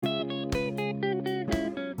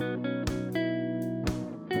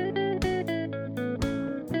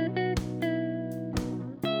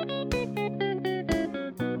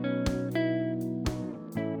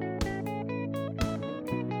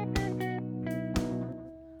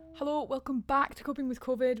Hello, welcome back to Coping with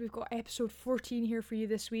COVID. We've got episode 14 here for you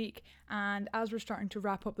this week, and as we're starting to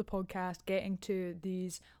wrap up the podcast, getting to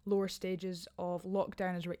these lower stages of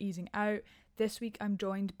lockdown as we're easing out, this week I'm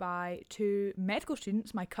joined by two medical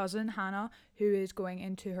students, my cousin Hannah, who is going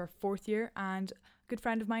into her fourth year, and a good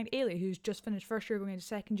friend of mine, Ailey, who's just finished first year going into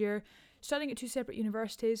second year, studying at two separate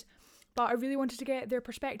universities. But I really wanted to get their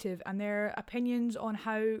perspective and their opinions on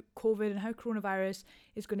how COVID and how coronavirus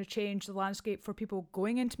is going to change the landscape for people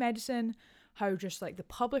going into medicine, how just like the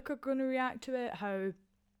public are going to react to it, how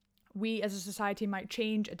we as a society might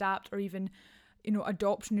change, adapt, or even,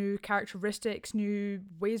 adopt new characteristics, new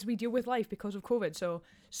ways we deal with life because of COVID. So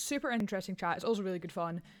super interesting chat. It's also really good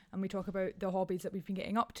fun. And we talk about the hobbies that we've been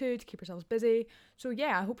getting up to keep ourselves busy. So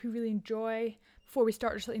yeah, I hope you really enjoy. Before we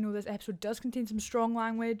start, just let you know this episode does contain some strong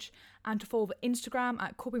language, and to follow the Instagram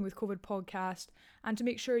at Coping with COVID podcast, and to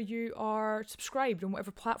make sure you are subscribed on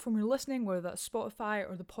whatever platform you're listening, whether that's Spotify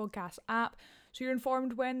or the podcast app, so you're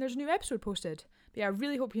informed when there's a new episode posted. But yeah, I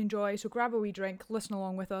really hope you enjoy, so grab a wee drink, listen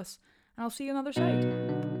along with us, and I'll see you on the other side.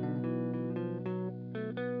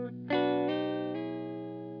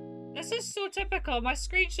 This is so typical. My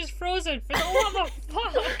screen's just frozen for the what the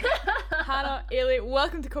fuck? Hannah, Ailey,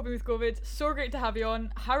 welcome to Coping with COVID. So great to have you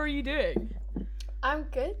on. How are you doing? I'm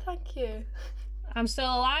good, thank you. I'm still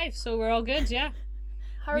alive, so we're all good, yeah.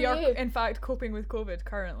 How are we you? are, in fact, coping with COVID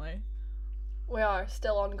currently. We are,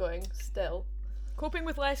 still ongoing, still. Coping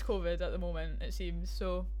with less COVID at the moment, it seems,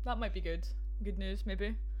 so that might be good. Good news,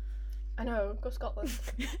 maybe. I know, go Scotland.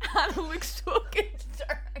 Hannah looks so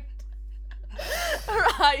concerned. Her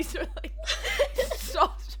eyes are like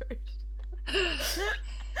saucers.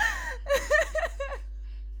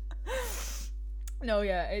 No,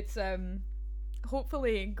 yeah, it's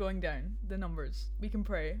hopefully going down, the numbers. We can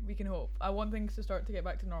pray, we can hope. I want things to start to get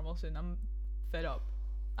back to normal soon. I'm fed up.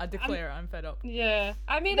 I declare I'm fed up. Yeah.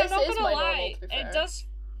 I mean, This I'm not is gonna my lie. normal, to be fair. It does.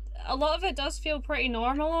 A lot of it does feel pretty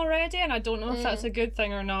normal already, and I don't know if that's a good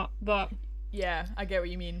thing or not, but. Yeah, I get what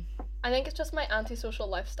you mean. I think it's just my antisocial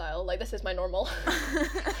lifestyle. Like, this is my normal.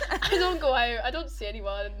 I don't go out, I don't see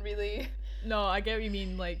anyone, really. No, I get what you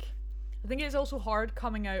mean. Like, I think it's also hard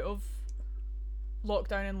coming out of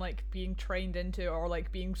lockdown and like being trained into, or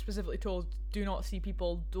like being specifically told do not see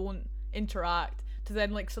people, don't interact, to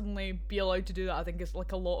then like suddenly be allowed to do that. I think it's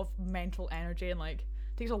like a lot of mental energy, and like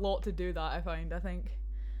it takes a lot to do that. I think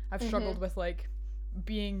I've struggled with like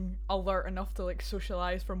being alert enough to like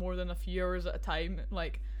socialize for more than a few hours at a time,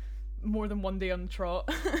 like more than one day on the trot.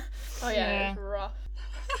 Oh yeah, it's rough.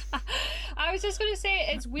 I was just gonna say,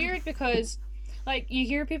 it's weird because like you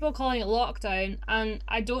hear people calling it lockdown, and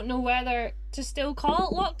I don't know whether to still call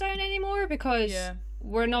it lockdown anymore because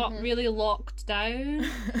we're not really locked down.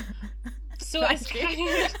 So it's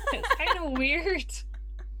kind of weird.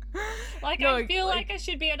 Like, no, I feel like I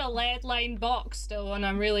should be in a lead-lined box still, and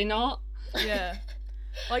I'm really not. Yeah.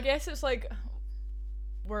 Well, I guess it's like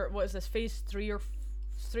what is this, phase 3 or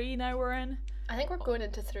 3 now we're in? I think we're going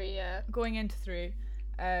into 3, yeah. Going into 3,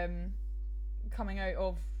 coming out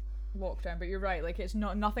of lockdown. But you're right, like it's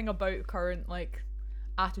nothing about current like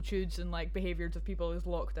attitudes and like behaviours of people is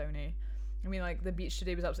lockdown-y. I mean, like the beach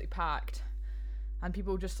today was absolutely packed, and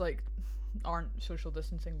people just like aren't social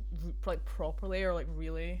distancing like properly or like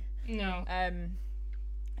really. No. And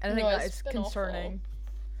I think that is concerning. Awful.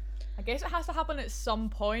 I guess it has to happen at some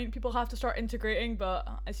point. People have to start integrating, but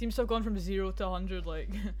it seems to have gone from 0 to 100 like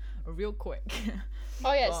real quick.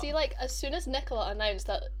 Oh yeah, see, like as soon as Nicola announced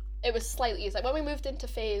that it was slightly easy, like when we moved into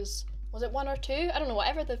phase, was it 1 or 2? I don't know,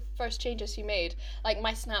 whatever the first changes he made, like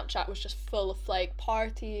my Snapchat was just full of like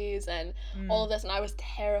parties and all of this, and I was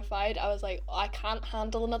terrified. I was like, I can't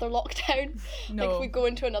handle another lockdown. No. Like if we go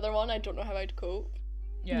into another one, I don't know how I'd cope.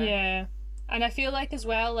 Yeah. And I feel like as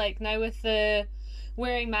well, like now with the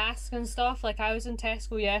wearing masks and stuff, like I was in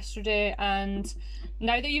Tesco yesterday, and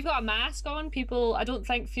now that you've got a mask on, people I don't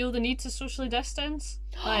think feel the need to socially distance.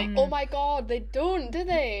 Like, oh my god, they don't, do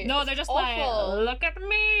they? No, they're just awful. Like, look at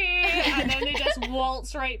me, and then they just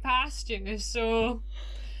waltz right past you. So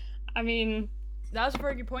I mean, that's a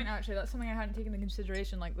very good point actually. That's something I hadn't taken into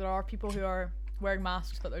consideration. Like there are people who are wearing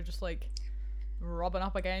masks but they're just like rubbing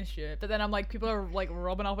up against you, but then I'm like, people are like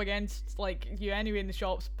rubbing up against like you anyway in the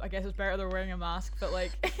shops. I guess it's better they're wearing a mask, but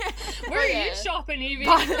like where are you shopping, Evie?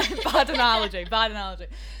 bad analogy. But,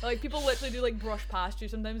 like people literally do like brush past you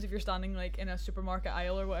sometimes if you're standing like in a supermarket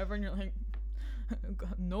aisle or whatever, and you're like,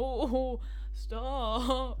 no,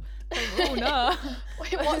 stop, Corona.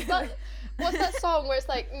 Wait, what's that song where it's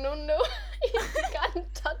like, no, you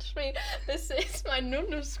can't touch me, this is my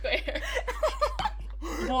no square?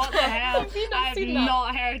 What the hell? I've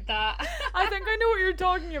not heard that. I think I know what you're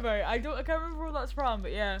talking about. I can't remember where that's from,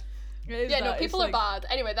 but yeah. No, people are bad.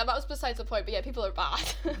 Anyway, that was besides the point, but yeah, people are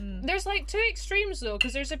bad. There's like two extremes though,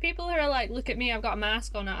 because there's the people who are like, look at me, I've got a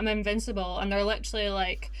mask on, I'm invincible, and they're literally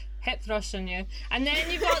like hip thrusting you. And then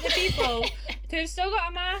you've got the people who've still got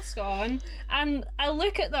a mask on, and I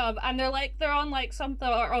look at them and they're on like some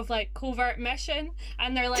sort of like covert mission,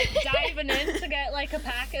 and they're like diving in to get like a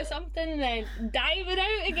pack of something and then diving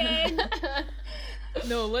out again.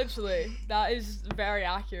 No, literally, that is very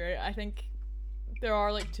accurate. I think there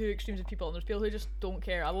are like two extremes of people, and there's people who just don't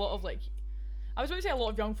care. A lot of like, I was about to say a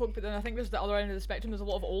lot of young folk, but then I think there's the other end of the spectrum. There's a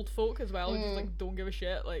lot of old folk as well who just like don't give a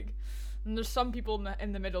shit. Like, and there's some people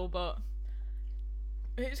in the middle, but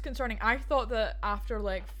it's concerning. I thought that after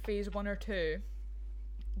like phase 1 or 2,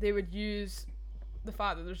 they would use the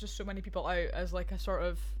fact that there's just so many people out as like a sort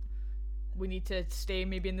of, we need to stay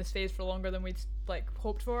maybe in this phase for longer than we'd like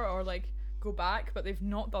hoped for, or like go back, but they've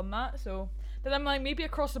not done that. So then I'm like, maybe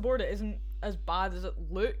across the board it isn't as bad as it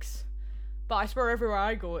looks, but I swear everywhere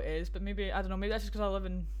I go it is. But maybe, I don't know, maybe that's just because I live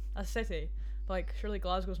in a city. Like, surely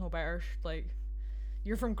Glasgow's no better. Like,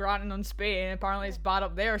 you're from Granton-on-Spey, and apparently it's bad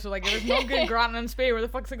up there, so like, if it's not good in Granton-on-Spey, where the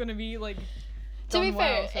fuck's it gonna be, like, to be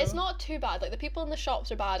fair, so. It's not too bad. Like, the people in the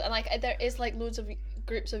shops are bad, and like, there is like loads of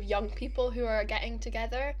groups of young people who are getting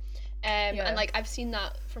together, and like, I've seen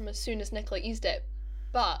that from as soon as Nicola eased it.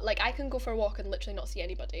 But like, I can go for a walk and literally not see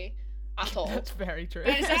anybody at all. That's very true.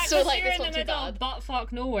 So like, you're in the middle of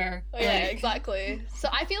buttfuck nowhere. Oh, yeah, exactly. So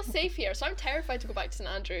I feel safe here, so I'm terrified to go back to St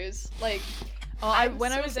Andrews. Like,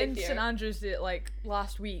 when I was in St Andrews like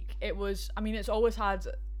last week, it was, I mean, it's always had,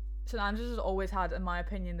 St Andrews has always had, in my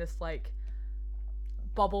opinion, this like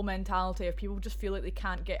bubble mentality of people just feel like they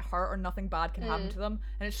can't get hurt or nothing bad can happen to them,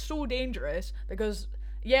 and it's so dangerous because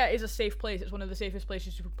yeah, it is a safe place. It's one of the safest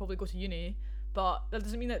places you could probably go to uni, but that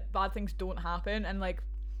doesn't mean that bad things don't happen. And like,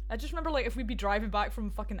 I just remember like, if we'd be driving back from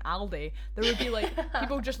fucking Aldi, there would be like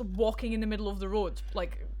people just walking in the middle of the road,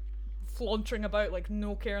 like flauntering about like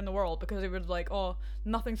no care in the world, because they were like, oh,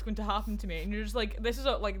 nothing's going to happen to me, and you're just like, this is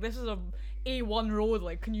a A1 road,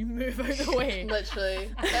 like, can you move out of the way?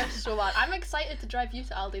 Literally, they're so bad. I'm excited to drive you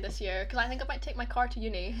to Aldi this year, because I think I might take my car to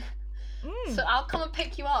uni. So I'll come and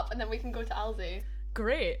pick you up, and then we can go to Aldi.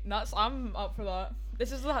 Great, I'm up for that.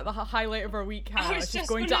 This is the highlight of our week, Hannah. It's just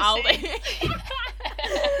going to Aldi.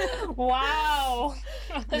 Wow.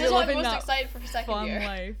 This is what I'm most excited for second year.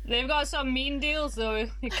 Life. They've got some mean deals though.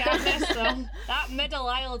 You can't miss them. That middle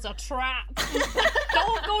aisle's a trap.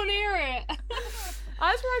 Don't go near it.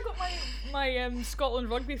 That's where I got my Scotland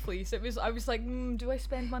rugby fleece. I was like, do I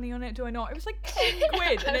spend money on it? Do I not? It was like 10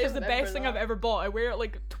 quid, and it is the best thing I've ever bought. I wear it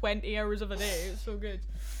like 20 hours of a day. It's so good.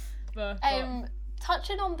 But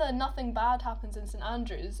touching on the nothing bad happens in St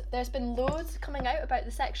Andrews, there's been loads coming out about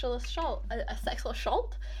the sexual assault.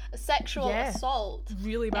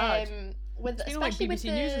 Really bad. Especially like BBC with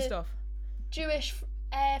the News and stuff. Jewish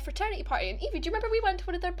fraternity party. And Evie, do you remember we went to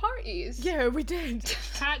one of their parties? Yeah, we did.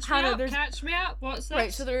 Catch me up. What's this?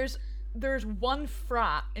 Right, so there's one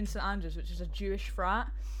frat in St Andrews, which is a Jewish frat.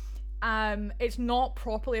 It's not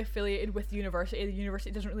properly affiliated with the university. The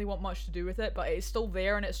university doesn't really want much to do with it, but it's still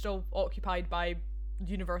there and it's still occupied by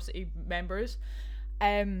university members.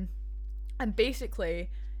 And basically,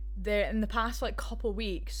 in the past like couple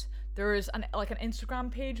weeks, there is an Instagram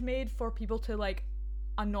page made for people to like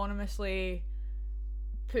anonymously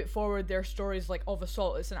put forward their stories like of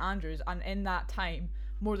assault at St Andrews, and in that time,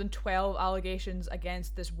 more than 12 allegations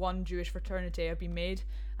against this one Jewish fraternity have been made,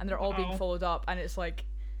 and they're all being followed up, and it's like,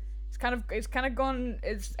 it's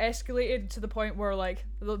escalated to the point where like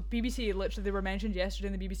the BBC, literally they were mentioned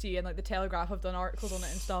yesterday in the BBC, and like the Telegraph have done articles on it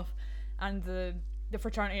and stuff, and the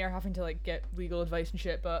fraternity are having to like get legal advice and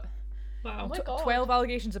shit. But wow, 12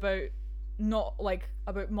 allegations about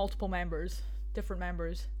multiple members, different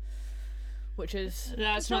members, which is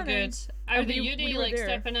that's not good. Are the uni like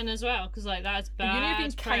stepping in as well? Because like that's bad. The uni have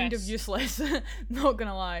been kind of useless. Not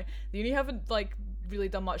gonna lie, the uni haven't like really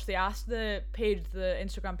done much. They asked the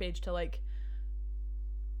Instagram page to like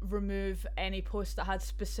remove any posts that had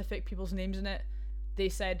specific people's names in it. They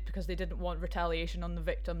said because they didn't want retaliation on the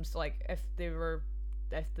victims, like if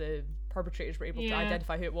the perpetrators were able to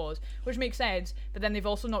identify who it was, which makes sense. But then they've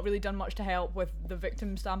also not really done much to help with the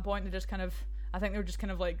victim standpoint. They just kind of, I think they're just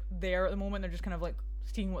kind of like there at the moment. They're just kind of like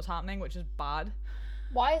seeing what's happening, which is bad.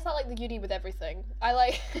 Why is that like the uni with everything? I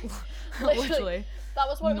like literally that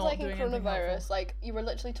was what it was like in coronavirus. Like you were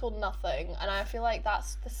literally told nothing, and I feel like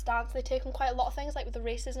that's the stance they take on quite a lot of things, like with the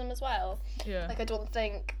racism as well. Yeah. Like I don't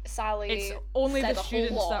think Sally. It's only said the a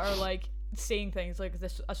students whole lot. that are like saying things, like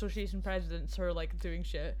this association presidents are like doing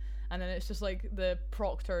shit, and then it's just like the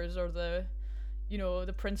proctors or the, you know,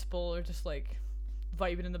 the principal are just like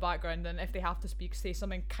vibing in the background, and if they have to speak, say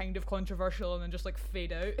something kind of controversial and then just like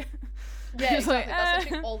fade out. Yeah, exactly. That's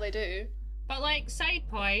literally all they do. But like, side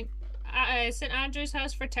point, St. Andrew's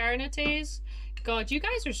House fraternities, God, you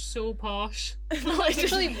guys are so posh. Like,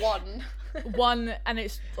 literally one, and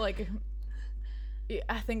it's like,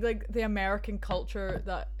 I think like the American culture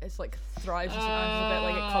that is like thrives in St. Andrews a bit,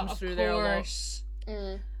 like it comes through there a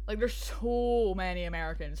lot. Like there's so many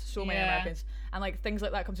Americans, and like things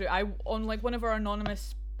like that come through. I on like one of our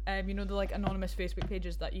anonymous, you know, the like anonymous Facebook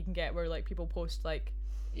pages that you can get where like people post like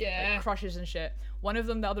crushes and shit. One of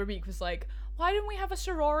them the other week was like, why didn't we have a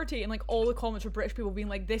sorority? And like all the comments were British people being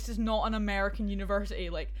like, this is not an American university,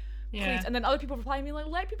 like please. And then other people replying me like,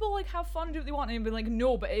 let people like have fun and do what they want, and being like,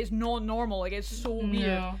 no, but it is not normal, like it's so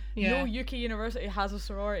weird. No UK university has a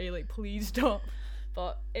sorority, like please stop.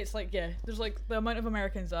 But it's like, yeah, there's like the amount of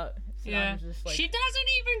Americans that just, like, she doesn't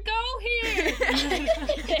even go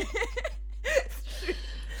here.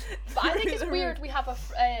 But I think it's weird we have a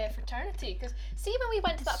fraternity, because see when we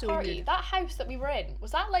went to that party, weird. That house that we were in,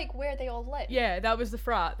 was that like where they all lived? Yeah, that was the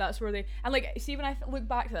frat. That's where they, and like, see when I look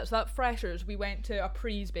back to that, so that freshers, we went to a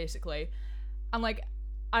prees basically, and like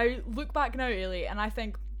I look back now, Ailey, and I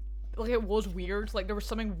think like it was weird, like there was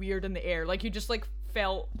something weird in the air, like you just like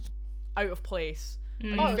felt out of place.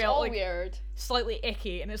 Like, it was all like weird, slightly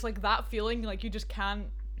icky, and it's like that feeling, like you just can't,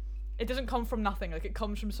 it doesn't come from nothing, like it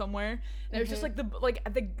comes from somewhere. And it was just like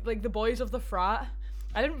the boys of the frat,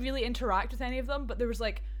 I didn't really interact with any of them, but there was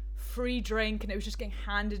like free drink and it was just getting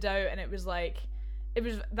handed out, and it was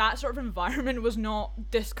that sort of environment was not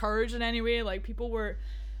discouraged in any way. Like people were,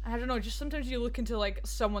 I don't know, just sometimes you look into like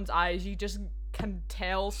someone's eyes, you just can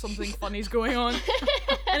tell something funny's going on.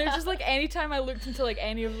 And it was just like anytime I looked into like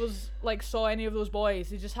any of those, like saw any of those boys,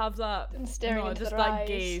 they just have that just that eyes.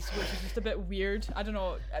 Gaze, which is just a bit weird. I don't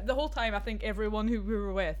know, the whole time I think everyone who we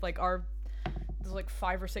were with, like there's like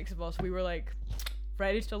 5 or 6 of us, we were like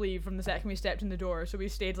ready to leave from the second we stepped in the door, so we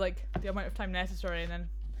stayed like the amount of time necessary and then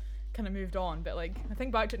kind of moved on. But like I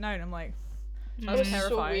think back to it now and I'm like, that was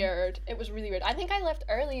terrifying. So weird. It was really weird. I think I left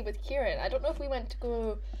early with Kieran. I don't know if we went to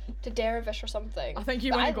go to Dervish or something. I think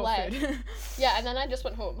you went and got food. Yeah, and then I just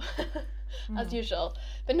went home as usual.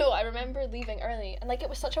 But no, I remember leaving early, and like it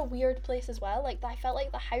was such a weird place as well. Like I felt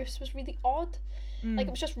like the house was really odd. Like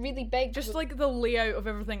it was just really big. Just like the layout of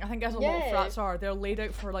everything. I think as a lot of flats are, they're laid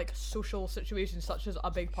out for like social situations such as a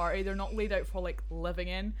big party. They're not laid out for like living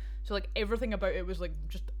in. So like everything about it was like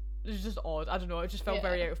it was just odd. I don't know. It just felt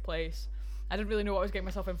very out of place. I didn't really know what I was getting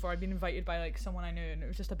myself in for. I'd been invited by like someone I knew, and it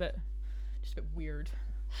was just a bit weird.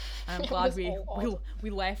 And I'm glad we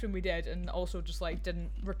left when we did, and also just like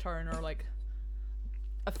didn't return or like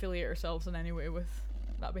affiliate ourselves in any way with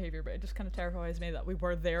that behaviour. But it just kind of terrifies me that we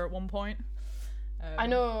were there at one point. I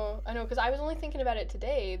know, because I was only thinking about it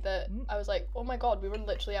today, that I was like, oh my god, we were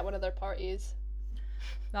literally at one of their parties.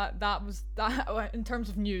 That was in terms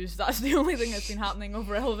of news, that's the only thing that's been happening of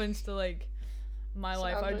relevance to like my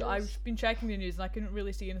life. I've been checking the news and I couldn't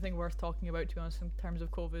really see anything worth talking about, to be honest, in terms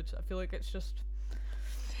of COVID. I feel like it's just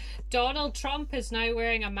Donald Trump is now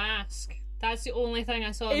wearing a mask. That's the only thing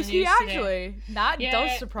I saw in the news today. Is he actually? Today. That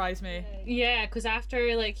does surprise me. Yeah, because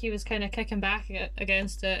after like he was kind of kicking back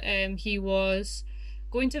against it, he was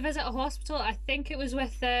going to visit a hospital. I think it was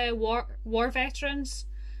with war veterans,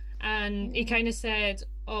 and he kind of said,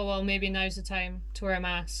 "Oh well, maybe now's the time to wear a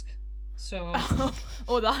mask." So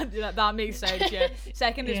that makes sense. Yeah.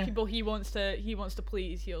 Second is people he wants to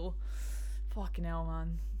please. He'll fucking hell,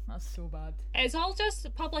 man. That's so bad. It's all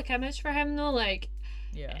just public image for him, though. Like,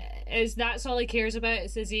 that's all he cares about.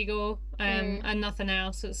 It's his ego, and nothing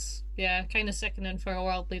else. It's kind of sickening for a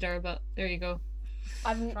world leader. But there you go.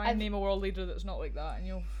 Try and name a world leader that's not like that, and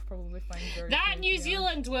you'll probably find that New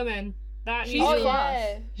Zealand woman. She's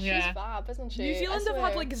fab, isn't she? New Zealand have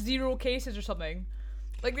had like 0 cases or something.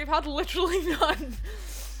 Like they've had literally none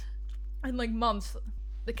in like months.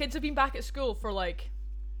 The kids have been back at school for like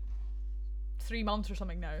 3 months or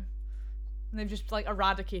something now, and they've just like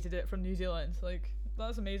eradicated it from New Zealand. Like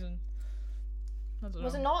that's amazing.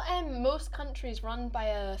 Was it not most countries run by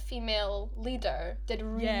a female leader did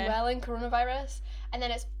really well in coronavirus, and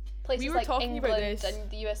then it's places like England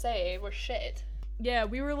and the USA were shit. Yeah,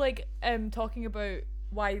 we were like talking about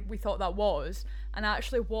why we thought that was, and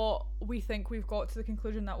actually what we think we've got to the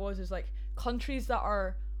conclusion that was is like countries that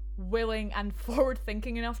are willing and forward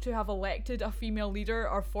thinking enough to have elected a female leader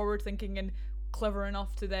are forward thinking and clever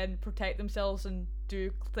enough to then protect themselves and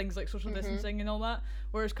do things like social distancing and all that,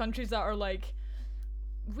 whereas countries that are like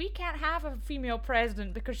we can't have a female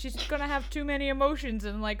president because she's gonna have too many emotions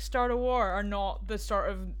and like start a war, are not the sort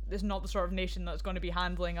of nation that's going to be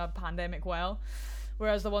handling a pandemic well.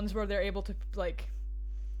 Whereas the ones where they're able to, like,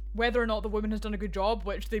 whether or not the woman has done a good job,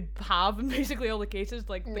 which they have in basically all the cases,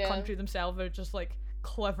 like the country themselves are just like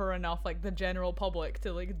clever enough, like the general public,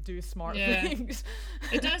 to like do smart things.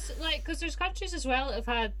 It does, like, because there's countries as well that have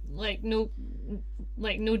had like no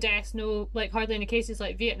deaths, no, like, hardly any cases,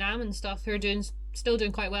 like Vietnam and stuff, who are still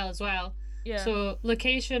doing quite well as well. Yeah. So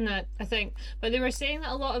location, I think, but they were saying that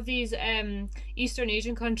a lot of these Eastern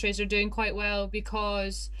Asian countries are doing quite well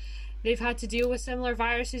because they've had to deal with similar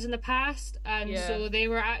viruses in the past, and so they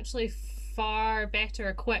were actually far better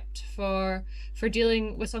equipped for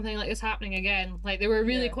dealing with something like this happening again. Like, they were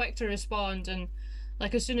really quick to respond, and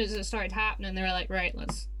like as soon as it started happening, they were like, right,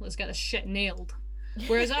 let's get this shit nailed.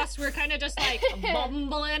 Whereas us, we're kind of just like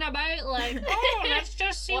bumbling about, like, oh, let's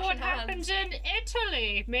just see what happens in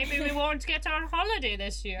Italy. Maybe we won't get our holiday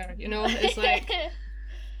this year. You know, it's like.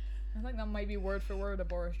 I think that might be word for word a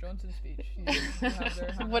Boris Johnson speech.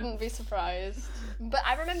 Wouldn't be surprised. But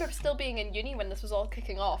I remember still being in uni when this was all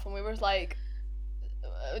kicking off, and we were like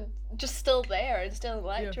just still there and still in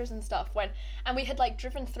lectures and stuff, and we had like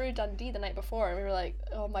driven through Dundee the night before, and we were like,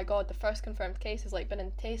 oh my god, the first confirmed case has like been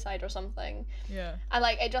in Tayside or something. And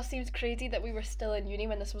like it just seems crazy that we were still in uni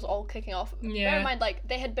when this was all kicking off. Bear in mind, like,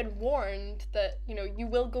 they had been warned that, you know, you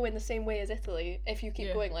will go in the same way as Italy if you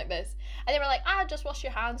keep going like this, and they were like, just wash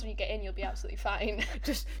your hands when you get in, you'll be absolutely fine.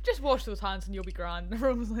 just wash those hands and you'll be grand.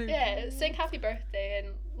 Like, sing happy birthday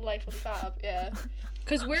and life will be fab.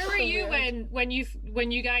 Because where were you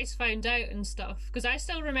when you guys found out and stuff? Because I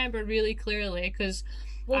still remember really clearly, because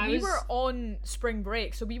we were on spring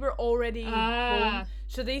break, so we were already home.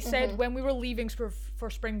 So they said when we were leaving for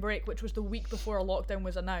spring break, which was the week before a lockdown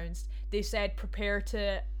was announced, they said prepare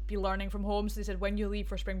to be learning from home. So they said when you leave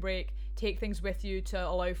for spring break, take things with you to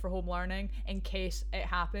allow for home learning in case it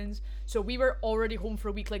happens. So we were already home for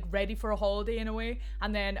a week, like ready for a holiday in a way,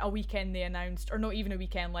 and then a weekend they announced, or not even a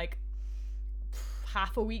weekend, like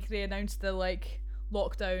half a week they announced the like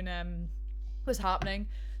lockdown was happening.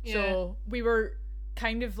 So we were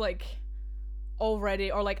kind of like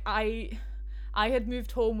already, or like I had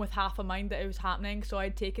moved home with half a mind that it was happening, so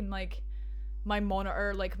I'd taken like my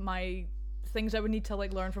monitor, like my things I would need to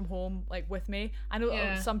like learn from home, like with me. I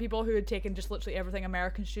know some people who had taken just literally everything,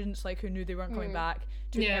 American students like who knew they weren't coming back,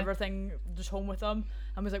 took everything just home with them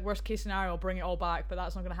and was like, worst case scenario, I'll bring it all back, but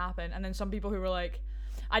that's not gonna happen. And then some people who were like,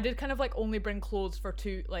 I did kind of like only bring clothes for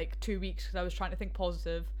 2 weeks because I was trying to think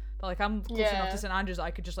positive, but like I'm close enough to St Andrews that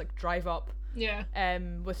I could just like drive up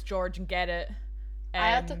with George and get it. I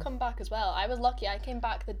had to come back as well. I was lucky. I came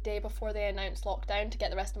back the day before they announced lockdown to get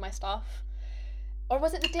the rest of my stuff. Or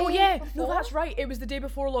was it the day before? No, that's right. It was the day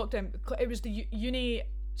before lockdown. It was the uni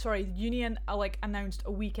like announced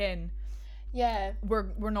a week in. Yeah.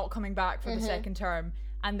 We're not coming back for the second term.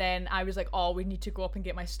 And then I was like, oh, we need to go up and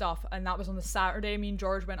get my stuff. And that was on the Saturday. Me and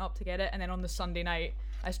George went up to get it. And then on the Sunday night,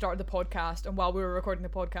 I started the podcast. And while we were recording the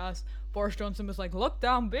podcast, Boris Johnson was like,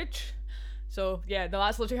 lockdown, bitch. So, yeah,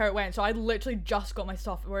 that's literally how it went. So I literally just got my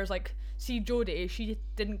stuff. Whereas, like, see, Jodie, she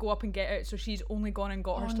didn't go up and get it. So she's only gone and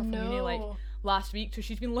got her stuff from uni, like, last week. So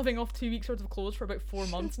she's been living off 2 weeks worth of clothes for about 4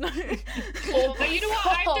 months now. But you know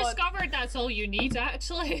what? I've discovered that's all you need,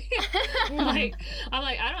 actually. I'm like,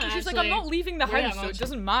 I don't know. She's like, I'm not leaving the house, so it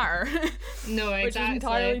doesn't matter. No, exactly. Which is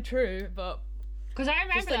entirely true, but... Because I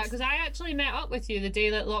remember that, because I actually met up with you the day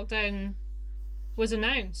that lockdown was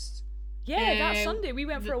announced. Yeah, that Sunday we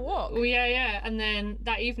went for a walk. Yeah, and then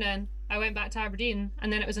that evening I went back to Aberdeen,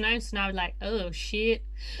 and then it was announced, and I was like, oh shit,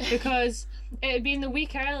 because it had been the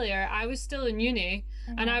week earlier. I was still in uni,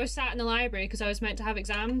 and I was sat in the library because I was meant to have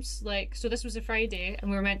exams, like, so this was a Friday,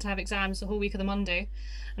 and we were meant to have exams the whole week of the Monday,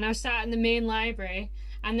 and I was sat in the main library,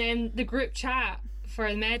 and then the group chat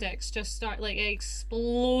for the medics just it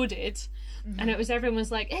exploded. And it was, everyone's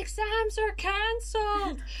like, exams are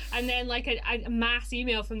cancelled, and then like a mass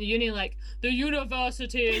email from the uni like, the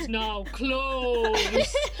university is now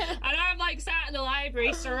closed. And I'm like sat in the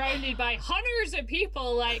library surrounded by hundreds of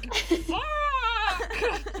people like, fuck.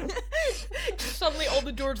 Suddenly all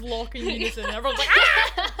the doors lock in unison and everyone's like,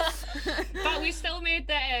 ah! But we still made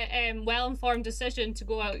the well-informed decision to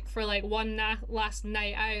go out for like one last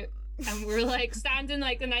night out. And we're like standing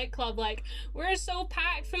like the nightclub, like, we're so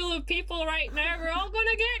packed full of people right now, we're all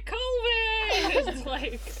gonna get COVID. It's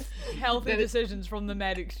like healthy decisions from the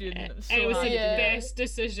medic student. It was the best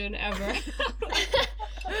decision ever.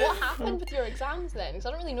 What happened with your exams then? Because I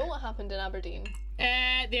don't really know what happened in Aberdeen.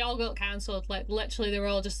 They all got cancelled. Like literally, they were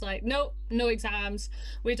all just like, nope, no exams.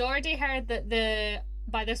 We'd already heard that the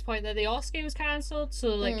by this point that the OSCE was cancelled.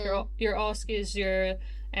 So like your OSCE is your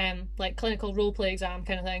like clinical role play exam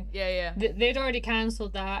kind of thing. Yeah. They'd already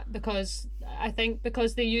cancelled that because I think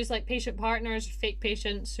because they use like patient partners, fake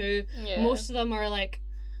patients who most of them are like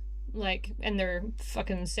in their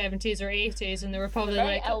fucking 70s or 80s, and they were probably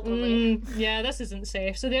like, yeah, this isn't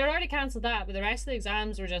safe. So they were already cancelled that, but the rest of the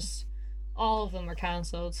exams were just, all of them were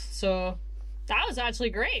cancelled. So that was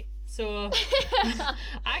actually great. So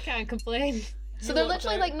I can't complain. So they're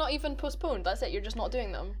literally like not even postponed. That's it. You're just not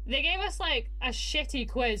doing them. They gave us like a shitty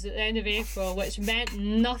quiz at the end of April, which meant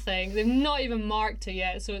nothing. They've not even marked it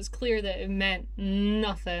yet, so it's clear that it meant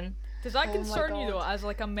nothing. Does that concern you though, as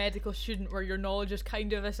like a medical student, where your knowledge is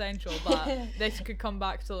kind of essential, that this could come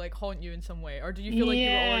back to like haunt you in some way, or do you feel like you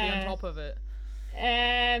were already on top of it?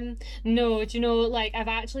 No, do you know, like I've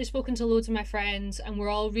actually spoken to loads of my friends, and we're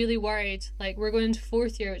all really worried. Like we're going into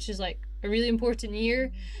 4th year, which is like a really important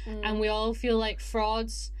year, and we all feel like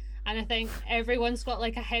frauds. And I think everyone's got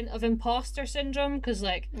like a hint of imposter syndrome, because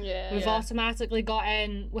like we've automatically got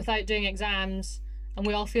in without doing exams, and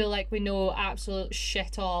we all feel like we know absolute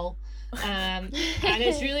shit all. And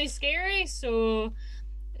it's really scary. So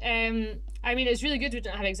I mean, it's really good we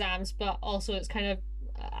don't have exams, but also it's kind of,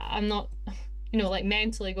 I'm not, you know, like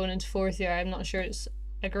mentally going into 4th year, I'm not sure it's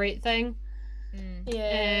a great thing.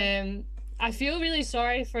 I feel really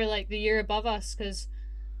sorry for like the year above us, because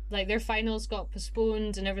like their finals got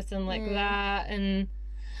postponed and everything like that, and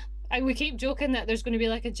we keep joking that there's going to be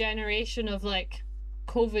like a generation of like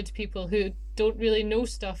COVID people who don't really know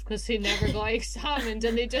stuff because they never got examined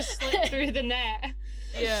and they just slipped through the net.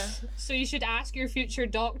 Yeah. So you should ask your future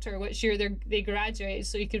doctor which year they graduate,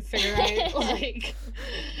 so you can figure out like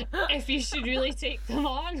if you should really take them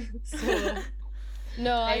on. So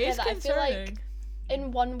no, I get that. I feel like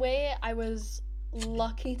in one way I was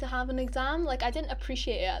lucky to have an exam. Like I didn't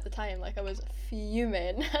appreciate it at the time. Like I was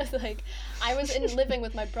fuming. I was living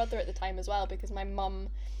with my brother at the time as well, because my mum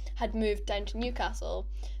had moved down to Newcastle,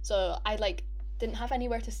 so I like didn't have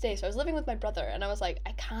anywhere to stay, so I was living with my brother, and I was like,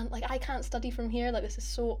 I can't study from here, like this is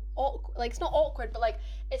so awkward. Like it's not awkward, but like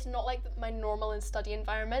it's not like my normal study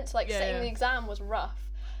environment, so like sitting the exam was rough.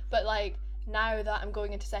 But like now that I'm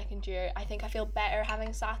going into 2nd year, I think I feel better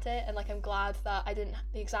having sat it, and like I'm glad that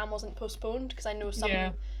the exam wasn't postponed, because I know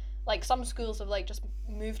some schools have like just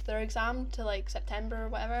moved their exam to like September or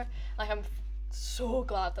whatever. Like I'm so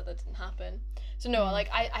glad that didn't happen. So no, like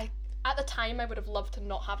I at the time I would have loved to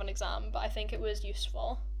not have an exam, but I think it was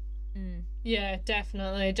useful. Yeah,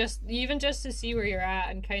 definitely. Just to see where you're at,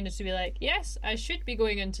 and kind of to be like, yes, I should be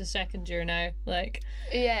going into 2nd year now. Like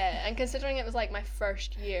yeah, and considering it was like my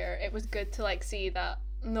 1st year, it was good to like see that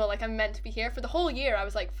no, like I'm meant to be here. For the whole year I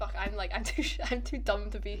was like, fuck, I'm too dumb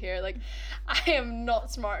to be here. Like I am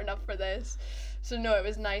not smart enough for this. So no, it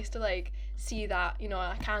was nice to like see that, you know,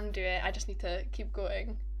 I can do it. I just need to keep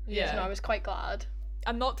going. Yeah. So no, I was quite glad.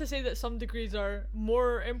 And not to say that some degrees are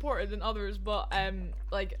more important than others, but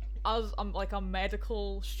like as I'm like a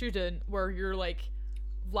medical student, where your like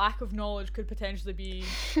lack of knowledge could potentially be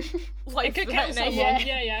like it could kill someone.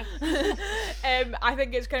 Yeah. I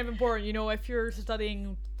think it's kind of important, you know, if you're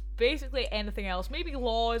studying basically anything else, maybe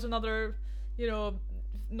law is another, you know,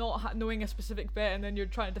 not knowing a specific bit, and then you're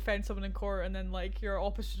trying to defend someone in court, and then like your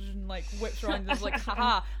opposition like whips around and is like,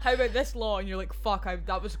 haha, how about this law? And you're like, fuck,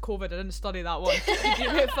 that was COVID, I didn't study that one.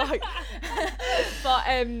 Fuck.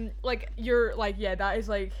 But like you're like, yeah, that is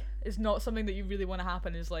like, it's not something that you really want to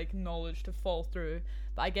happen, is like knowledge to fall through.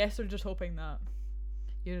 But I guess they're just hoping that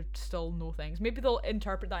you still know things. Maybe they'll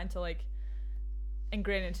interpret that into like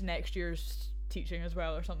ingrain it into next year's teaching as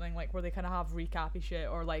well, or something, like where they kind of have recappy shit,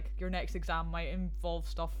 or like your next exam might involve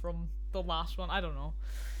stuff from the last one. I don't know.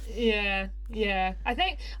 Yeah. I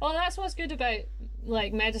think, well, that's what's good about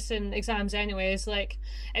like medicine exams anyways. Like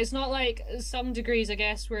it's not like some degrees, I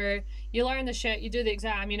guess, where you learn the shit, you do the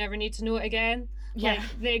exam, you never need to know it again. Yeah.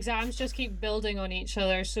 Like the exams just keep building on each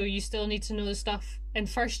other, so you still need to know the stuff in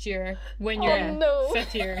 1st year when you're in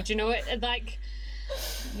 5th year. Do you know it? Like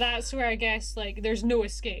that's where I guess like there's no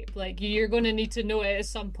escape. Like you're going to need to know it at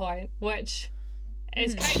some point, which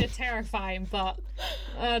is kind of terrifying, but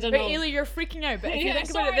I don't know. Ailey, you're freaking out, but if you think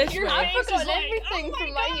about it this way, I've forgotten everything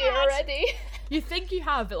from my year already. You think you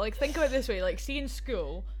have, but like think about it this way, like see in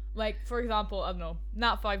school, like for example, I don't know,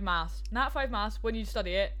 Nat 5 maths, when you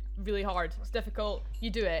study it, really hard, it's difficult, you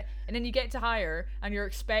do it, and then you get to higher and you're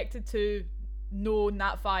expected to know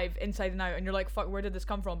Nat 5 inside and out, and you're like, fuck, where did this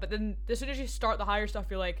come from? But then as soon as you start the higher stuff,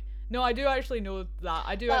 you're like, no, I do actually know that.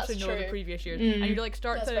 I do actually know the previous years. And you like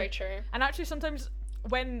start That's very true. And actually sometimes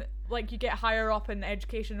when like you get higher up in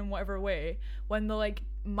education in whatever way, when the like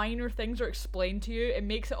minor things are explained to you, it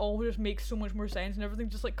makes it all just make so much more sense, and everything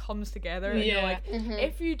just like comes together. And you're like,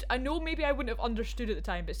 if you'd, I know maybe I wouldn't have understood at the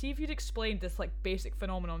time, but see if you'd explained this like basic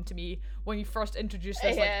phenomenon to me when you first introduced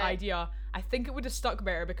this like idea, I think it would have stuck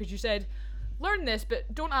better, because you said, learn this,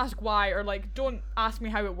 but don't ask why, or like don't ask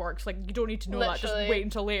me how it works, like you don't need to know that, just wait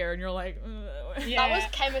until later. And you're like, that was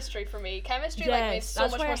chemistry for me. Chemistry like made so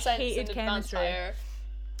much more sense in Advanced Higher.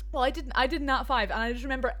 Well, I did Nat 5, and I just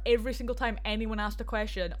remember every single time anyone asked a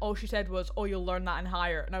question, all she said was, oh, you'll learn that in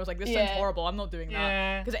higher. And I was like, this sounds horrible, I'm not doing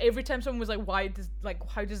that. Because every time someone was like,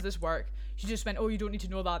 how does this work? She just went, oh, you don't need to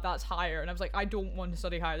know that, that's higher. And I was like, I don't want to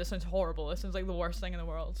study higher, this sounds horrible, this sounds like the worst thing in the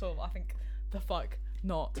world. So I think, the fuck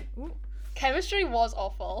not. Ooh. Chemistry was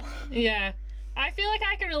awful. Yeah. I feel like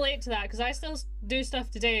I can relate to that, because I still do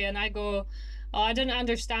stuff today, and I go, oh, I didn't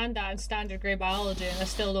understand that in standard grade biology, and I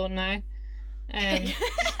still don't now.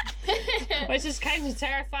 Which is kind of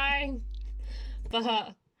terrifying,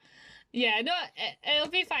 but yeah, no, it'll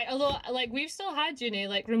be fine. Although, like, we've still had uni,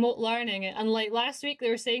 like, remote learning, and like last week they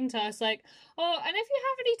were saying to us, like, oh, and if you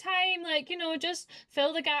have any time, like, you know, just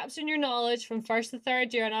fill the gaps in your knowledge from first to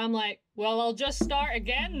third year. And I'm like, well, I'll just start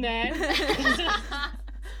again then.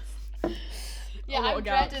 Yeah, I'm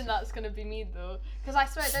dreading that's gonna be me though, because I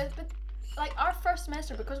swear there's been, like, our first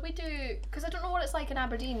semester, because I don't know what it's like in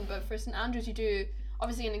Aberdeen, but for St Andrews you do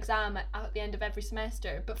obviously an exam at the end of every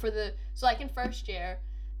semester, but so like in first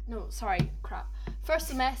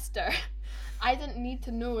semester I didn't need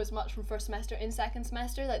to know as much from first semester in second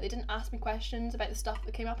semester. Like, they didn't ask me questions about the stuff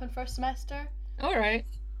that came up in first semester. Alright.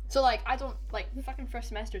 So like, I don't, like, fucking first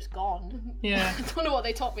semester's gone. Yeah. I don't know what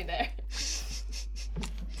they taught me there.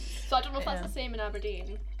 So I don't know if that's the same in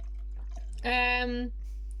Aberdeen.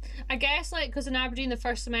 I guess, like, because in Aberdeen the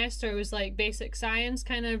first semester was like basic science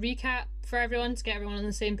kind of recap for everyone to get everyone on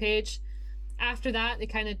the same page. After that they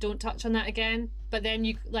kind of don't touch on that again, but then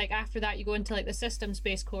you, like, after that you go into like the systems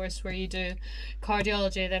based course where you do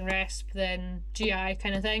cardiology, then resp, then GI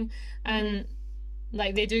kind of thing, and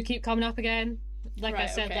like they do keep coming up again. Like I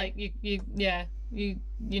said, like you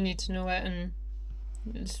need to know it, and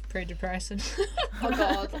it's pretty depressing. Oh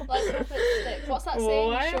god, let's hope it sticks. What's that saying?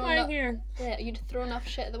 Why am I here? Yeah, you'd throw enough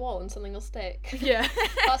shit at the wall and something will stick. Yeah.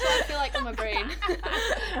 That's what I feel like in my brain.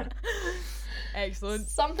 Excellent.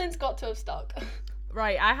 Something's got to have stuck.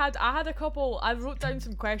 Right, I had a couple. I wrote down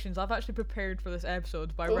some questions. I've actually prepared for this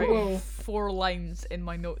episode by writing 4 lines in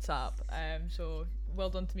my notes app. So well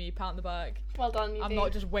done to me, pat on the back. Well done, you. I'm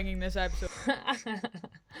not just winging this episode.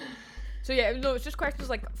 So yeah, no, it's just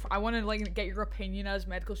questions like, I want to like get your opinion as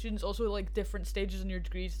medical students, also like different stages in your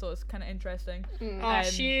degrees, so it's kind of interesting. Oh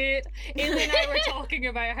shit, Ailey and I were talking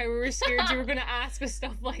about how we were scared you were going to ask us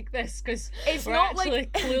stuff like this, because we're not actually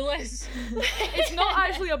like clueless. It's not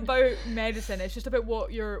actually about medicine, it's just about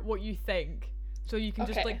what you think, so you can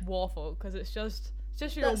just like waffle, because it's just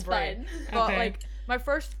your own brain. But like, my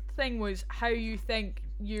first thing was how you think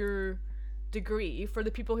your degree, for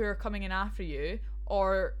the people who are coming in after you,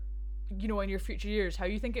 or you know, in your future years, how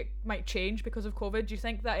you think it might change because of COVID. Do you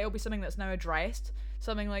think that it'll be something that's now addressed,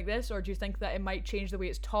 something like this, or do you think that it might change the way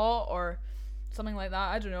it's taught, or something like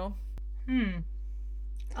that? I don't know.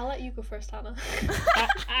 I'll let you go first, Hannah.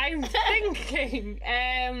 I'm thinking,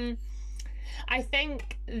 I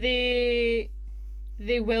think they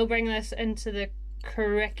will bring this into the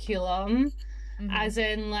curriculum, as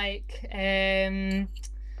in like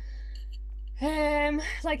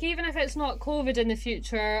like, even if it's not COVID in the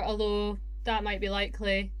future, although that might be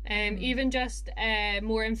likely, even just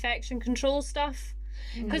more infection control stuff,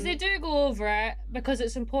 because they do go over it, because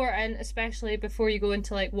it's important, especially before you go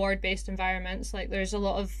into like ward-based environments. Like, there's a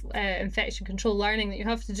lot of infection control learning that you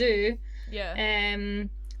have to do.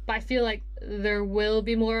 But I feel like there will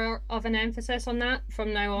be more of an emphasis on that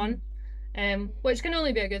from now on, which can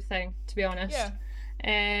only be a good thing, to be honest.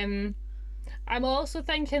 I'm also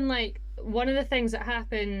thinking, like, one of the things that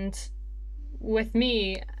happened with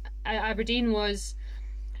me at Aberdeen was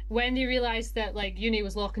when they realised that like uni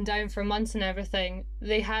was locking down for months and everything,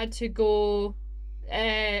 they had to go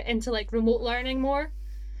into like remote learning more.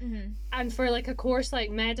 And for like a course like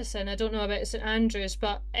medicine, I don't know about St Andrews,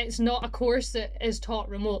 but it's not a course that is taught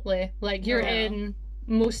remotely. Like, you're in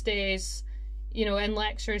most days, you know, in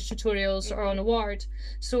lectures, tutorials, or on a ward.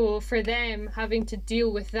 So for them, having to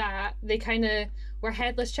deal with that, they kind of were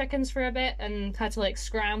headless chickens for a bit and had to like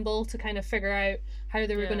scramble to kind of figure out how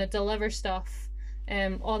they were going to deliver stuff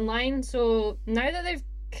online. So now that they've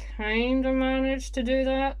kind of managed to do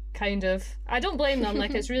that, I don't blame them.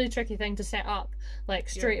 Like, it's a really tricky thing to set up like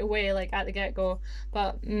straight away, like at the get-go,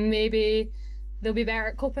 but maybe they'll be better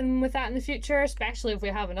at coping with that in the future, especially if we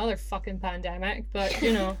have another fucking pandemic. But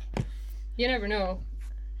you know, you never know.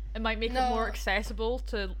 It might make it more accessible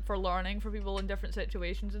for learning for people in different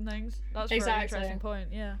situations and things. That's a very interesting point.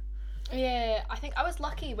 Yeah. Yeah, I think I was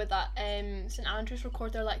lucky with that. St Andrews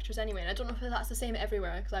record their lectures anyway, and I don't know if that's the same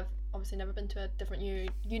everywhere because I've obviously never been to a different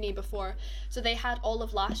uni before. So they had all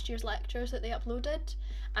of last year's lectures that they uploaded,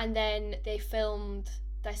 and then they filmed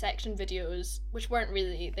dissection videos, which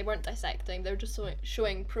they weren't dissecting, they were just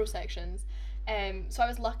showing pro sections. So I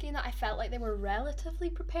was lucky in that I felt like they were relatively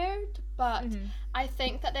prepared, but I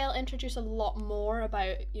think that they'll introduce a lot more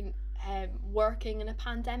about working in a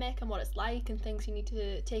pandemic and what it's like and things you need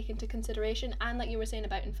to take into consideration, and like you were saying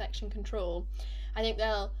about infection control, I think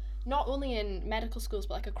they'll not only in medical schools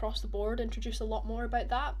but like across the board introduce a lot more about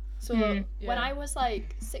that. So when I was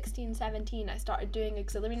like 16, 17, I started doing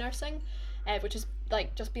auxiliary nursing, which is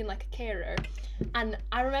like just being like a carer, and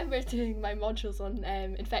I remember doing my modules on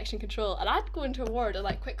infection control, and I'd go into a ward and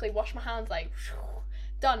like quickly wash my hands, like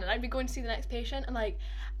done, and I'd be going to see the next patient, and like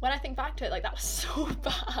when I think back to it, like that was so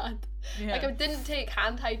bad. Like I didn't take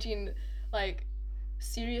hand hygiene like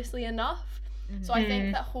seriously enough. So I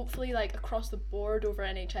think that hopefully like across the board over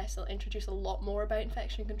NHS they'll introduce a lot more about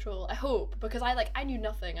infection control. I hope, because I knew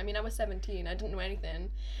nothing. I mean, I was 17, I didn't know anything.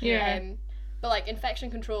 But like infection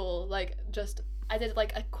control, like just I did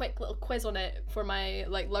like a quick little quiz on it for my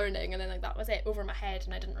like learning, and then like that was it over my head,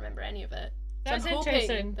 and I didn't remember any of it. So That's I'm hoping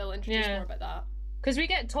interesting. they'll introduce more about that. Because we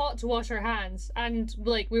get taught to wash our hands, and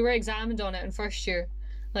like we were examined on it in first year,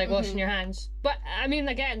 like washing your hands. But I mean,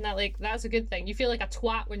 again, that's a good thing. You feel like a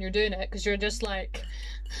twat when you're doing it because you're just like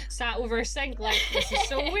sat over a sink, like this is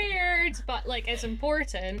so weird, but like it's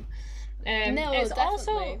important. It's definitely.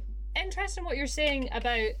 also interesting what you're saying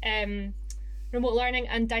about remote learning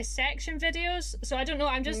and dissection videos. So I don't know,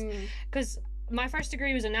 I'm just because my first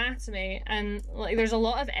degree was anatomy, and like there's a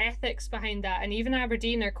lot of ethics behind that, and even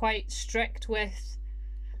Aberdeen are quite strict with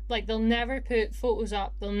like they'll never put photos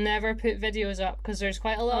up, they'll never put videos up, because there's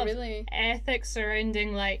quite a lot of ethics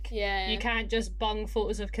surrounding like you can't just bung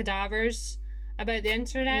photos of cadavers about the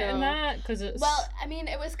internet and that, because it's I mean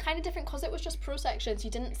it was kind of different because it was just pro sections,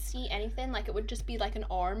 you didn't see anything, like it would just be like an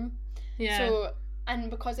arm. So and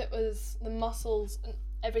because it was the muscles and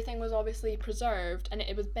everything was obviously preserved, and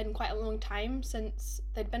it was been quite a long time since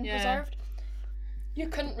they'd been preserved, you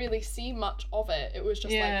couldn't really see much of it. It was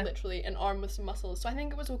just like literally an arm with some muscles. So I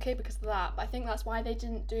think it was okay because of that, but I think that's why they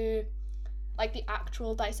didn't do like the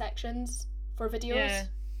actual dissections for videos.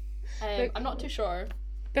 I'm not too sure,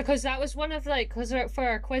 because that was one of like, because for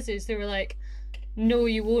our quizzes they were like, no,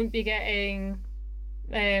 you won't be getting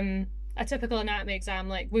a typical anatomy exam,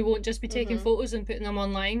 like we won't just be taking photos and putting them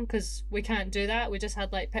online, because we can't do that. We just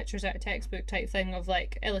had like pictures out of textbook type thing of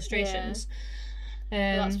like illustrations.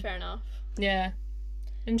 Well, that's fair enough.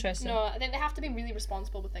 Interesting. No, I think they have to be really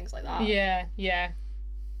responsible with things like that.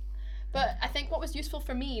 But I think what was useful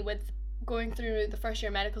for me with going through the first year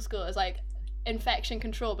of medical school is like infection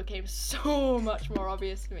control became so much more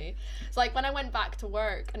obvious to me. It's like when I went back to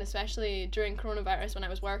work, and especially during coronavirus when I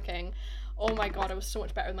was working, oh my god, I was so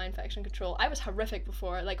much better with my infection control. I was horrific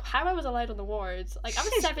before, like how I was allowed on the wards. Like I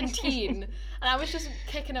was 17 and I was just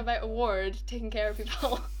kicking about a ward, taking care of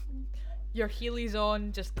people. Your Heelys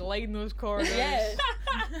on, just gliding those corridors.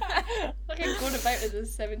 Like I'm going about as a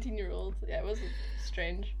 17-year-old. It was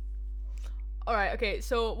strange. Alright, okay,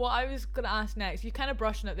 so what I was going to ask next, you kind of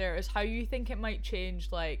brushing it there, is how you think it might change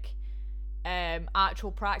like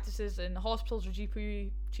actual practices in hospitals or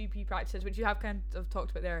GP practices, which you have kind of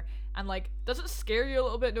talked about there, and like does it scare you a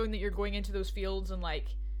little bit knowing that you're going into those fields and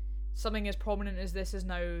like something as prominent as this is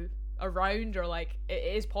now around, or like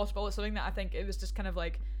it is possible? It's something that I think it was just kind of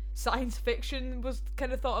like science fiction was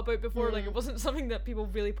kind of thought about before, like it wasn't something that people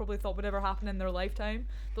really probably thought would ever happen in their lifetime,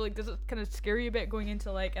 but like does it kind of scare you a bit going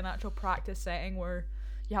into like an actual practice setting where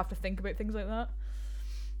you have to think about things like that?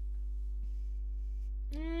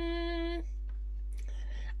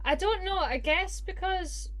 I don't know, I guess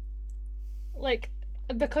because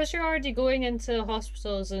you're already going into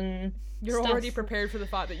hospitals and you're stuff, already prepared for the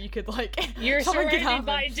fact that you could like you're surrounded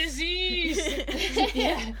by disease.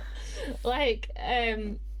 Like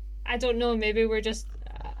I don't know, maybe we're just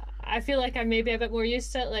I feel like I'm maybe a bit more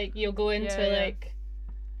used to it. Like you'll go into like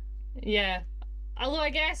although I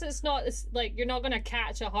guess it's like you're not gonna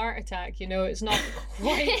catch a heart attack, you know, it's not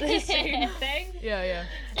quite the same thing.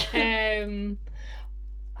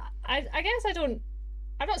 I guess I'm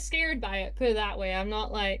not scared by it, put it that way. I'm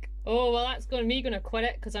not like, oh well, that's gonna quit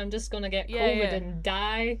it because I'm just gonna get COVID and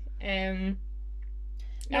die. I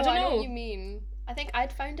don't know. I know what you mean. I think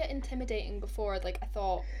I'd found it intimidating before. Like I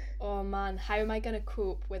thought, oh man, how am I gonna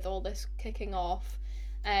cope with all this kicking off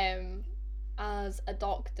as a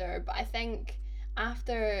doctor? But I think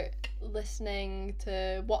after listening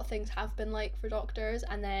to what things have been like for doctors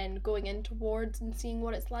and then going into wards and seeing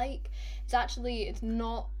what it's like, it's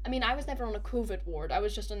not, I mean, I was never on a COVID ward, I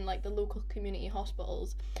was just in like the local community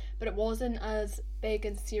hospitals, but it wasn't as big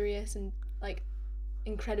and serious and like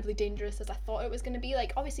incredibly dangerous as I thought it was going to be.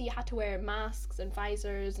 Like, obviously you had to wear masks and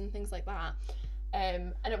visors and things like that,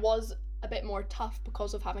 and it was a bit more tough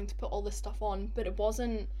because of having to put all this stuff on, but it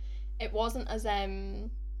wasn't as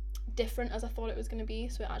different as I thought it was going to be,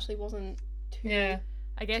 so it actually wasn't too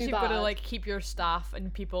I guess you've got to like keep your staff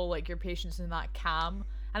and people, like your patients, in that calm.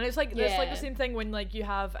 And it's like it's like the same thing when like you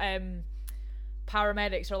have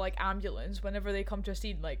paramedics or like ambulance, whenever they come to a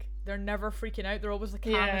scene, like they're never freaking out, they're always the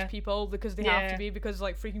calmest people, because they have to be, because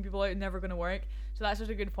like freaking people out is never going to work. So that's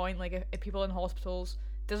just a good point. Like if people in hospitals,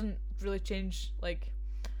 doesn't really change, like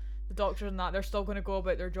the doctors and that, they're still going to go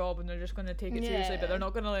about their job and they're just going to take it seriously, but they're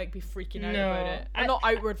not going to like be freaking out about it, and not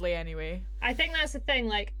outwardly anyway. I think that's the thing.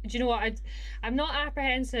 Like, do you know what, I'm not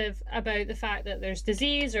apprehensive about the fact that there's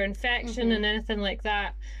disease or infection and anything like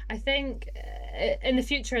that. I think in the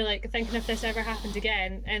future, like thinking if this ever happened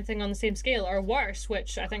again, anything on the same scale or worse,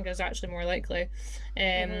 which I think is actually more likely,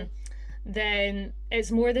 then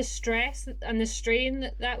it's more the stress and the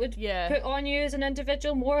strain that would put on you as an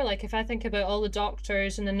individual more. Like if I think about all the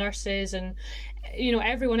doctors and the nurses and, you know,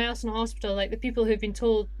 everyone else in the hospital, like the people who've been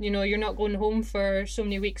told, you know, you're not going home for so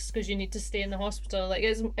many weeks because you need to stay in the hospital, like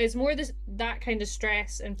it's more that kind of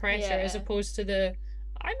stress and pressure as opposed to the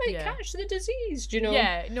I might catch the disease, do you know?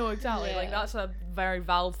 Yeah, no, exactly. Like that's a very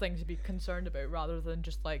valid thing to be concerned about, rather than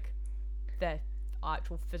just like the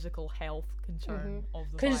actual physical health concern of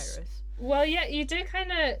the virus. Well, yeah, you do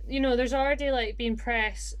kind of, you know, there's already like been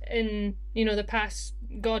press in, you know, the past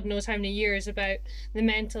God knows how many years about the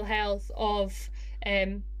mental health of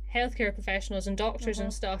healthcare professionals and doctors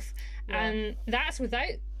and stuff, and that's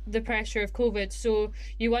without the pressure of COVID. So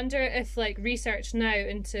you wonder if like research now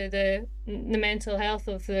into the mental health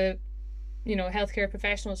of the, you know, healthcare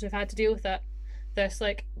professionals who've had to deal with this,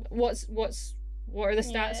 like what are the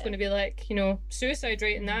stats going to be like, you know, suicide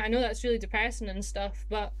rate and that. I know that's really depressing and stuff,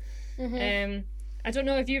 but I don't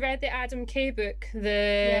know if you read the Adam Kay book,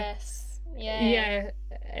 This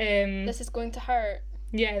Is Going to Hurt.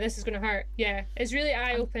 This Is Going to Hurt. Yeah, it's really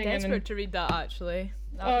eye-opening. I'm desperate to read that, actually.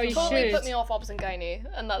 You totally should. Put me off Obs and Gynae,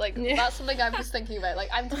 and that like that's something I was thinking about. Like,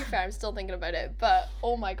 to be fair, I'm still thinking about it, but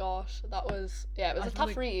oh my gosh, that was it was a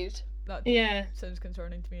tough read. That sounds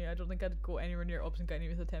concerning to me. I don't think I'd go anywhere near Obs and Gynae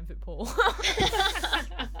with a 10-foot pole.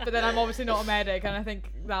 But then I'm obviously not a medic, and I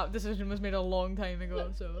think that decision was made a long time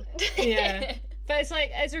ago, so but it's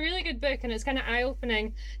like, it's a really good book, and it's kind of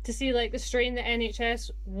eye-opening to see like the strain that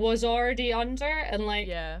NHS was already under, and like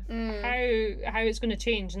how it's going to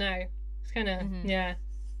change now. It's kind of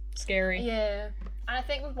scary. Yeah, and I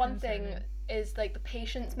think one thing is like the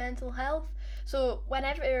patient's mental health. So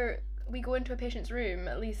whenever we go into a patient's room,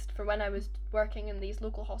 at least for when I was working in these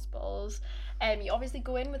local hospitals, you obviously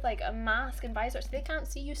go in with like a mask and visor, so they can't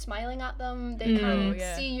see you smiling at them, they can't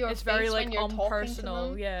see your face very, like, when you're talking to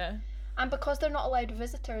them. And because they're not allowed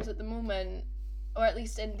visitors at the moment, or at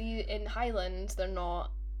least in Highlands they're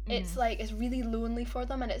not, it's like, it's really lonely for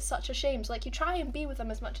them, and it's such a shame. So like, you try and be with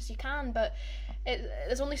them as much as you can, but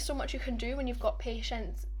there's only so much you can do when you've got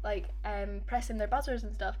patients like pressing their buzzers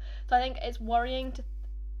and stuff. So I think it's worrying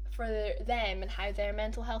for them and how their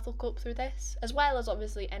mental health will cope through this, as well as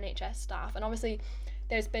obviously NHS staff. And obviously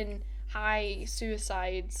there's been high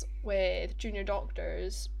suicides with junior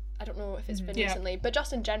doctors. I don't know if it's been recently, but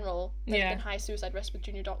just in general, there's been high suicide risk with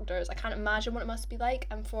junior doctors. I can't imagine what it must be like.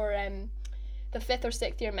 And for the 5th or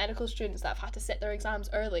 6th year medical students that have had to sit their exams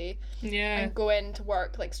early and go into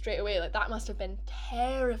work like straight away, like that must have been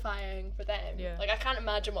terrifying for them. Like, I can't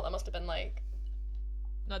imagine what that must have been like.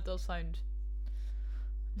 That does sound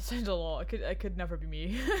a lot. It could never be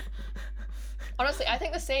me. Honestly, I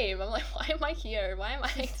think the same. I'm like, why am I here? Why am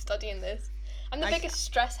I studying this? I'm the biggest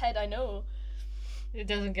stress head I know. It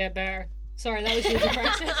doesn't get better. Sorry, that was your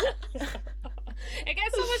depression. It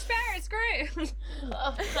gets so much better. It's great.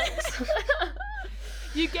 Oh, thanks.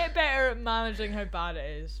 You get better at managing how bad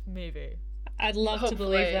it is, maybe. I'd love to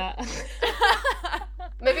believe that.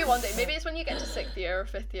 Maybe one day. Maybe it's when you get to 6th year or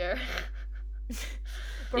 5th year.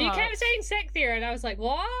 You kept saying 6th year, and I was like,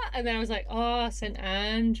 what? And then I was like, oh, St.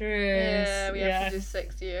 Andrews. Yeah, we have to do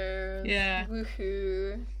 6 years. Yeah.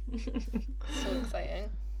 Woohoo. So exciting.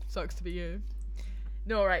 Sucks to be you.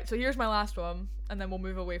 No, right, so here's my last one, and then we'll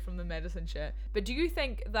move away from the medicine shit. But do you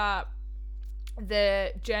think that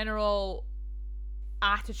the general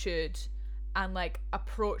attitude and like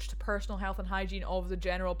approach to personal health and hygiene of the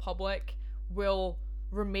general public will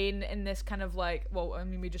remain in this kind of like, well, I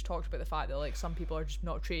mean, we just talked about the fact that like some people are just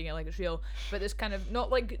not treating it like it's real, but this kind of,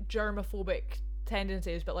 not like germophobic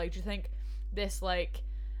tendencies, but like, do you think this like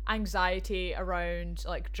anxiety around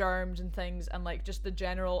like germs and things and like just the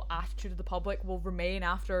general attitude of the public will remain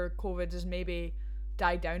after COVID has maybe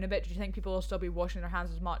died down a bit? Do you think people will still be washing their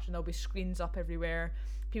hands as much, and there'll be screens up everywhere?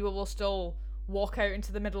 People will still walk out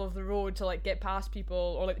into the middle of the road to like get past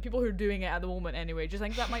people, or like the people who are doing it at the moment anyway? Do you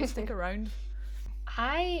think that might stick around?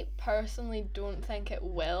 I personally don't think it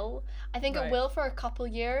will. I think it will for a couple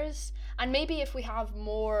years, and maybe if we have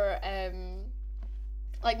more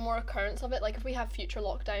like more occurrence of it, like if we have future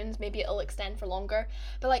lockdowns, maybe it'll extend for longer.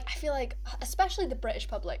 But like I feel like especially the British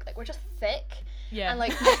public, like we're just thick. Yeah. And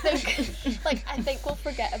like I think we'll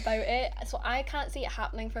forget about it. So I can't see it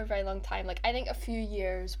happening for a very long time. Like I think a few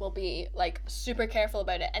years we'll be like super careful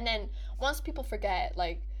about it, and then once people forget,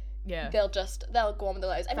 like they'll go on with their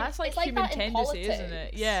lives. I mean, that's like human tendency, isn't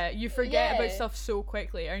it? Yeah, you forget about stuff so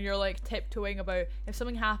quickly, and you're like tiptoeing about if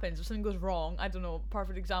something happens, if something goes wrong. I don't know,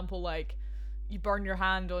 perfect example, like you burn your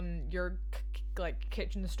hand on your like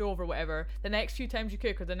kitchen stove or whatever, the next few times you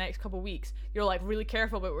cook or the next couple of weeks you're like really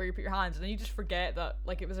careful about where you put your hands, and then you just forget that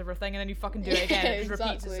like it was ever a thing, and then you fucking do it again. It just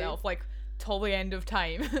repeats itself like till the end of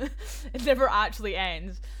time. It never actually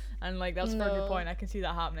ends, and like that's a very good point. I can see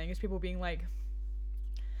that happening, is people being like,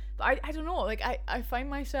 but I don't know, like I find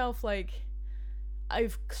myself like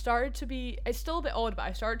I've started to be, it's still a bit odd, but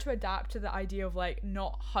I started to adapt to the idea of like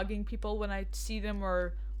not hugging people when I see them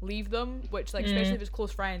or leave them, which like especially if it's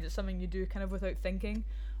close friends, it's something you do kind of without thinking,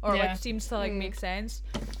 or like seems to like make sense.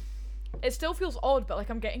 It still feels odd, but like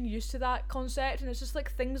I'm getting used to that concept, and it's just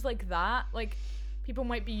like things like that, like people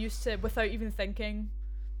might be used to without even thinking.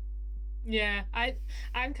 Yeah, I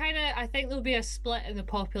think there'll be a split in the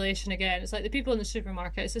population again. It's like the people in the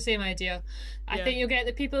supermarket, it's the same idea. I think you'll get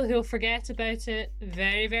the people who'll forget about it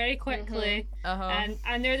very, very quickly,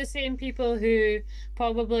 and they're the same people who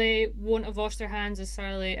probably won't have washed their hands as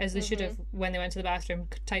thoroughly as they should have when they went to the bathroom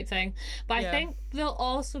type thing. But I think there'll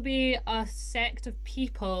also be a sect of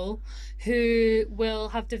people who will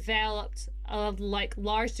have developed a like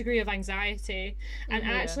large degree of anxiety and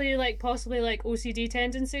actually like possibly like OCD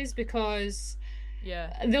tendencies, because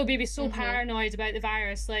they'll be so paranoid about the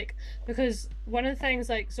virus. Like, because one of the things,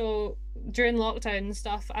 like, so during lockdown and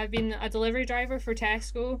stuff, I've been a delivery driver for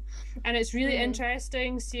Tesco, and it's really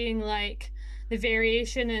interesting seeing like the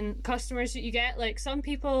variation in customers that you get. Like some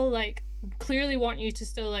people like clearly want you to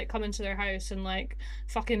still like come into their house and like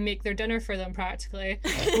fucking make their dinner for them practically,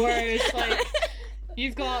 whereas like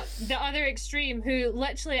you've got the other extreme who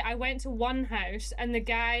literally, I went to one house and the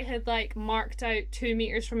guy had like marked out 2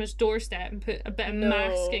 meters from his doorstep and put a bit of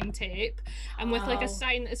masking tape and with like a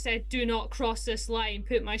sign that said "Do not cross this line,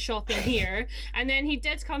 put my shop in here." And then he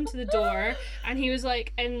did come to the door and he was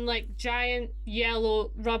like in like giant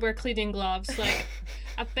yellow rubber cleaning gloves, like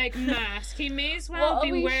a big mask. He may as well have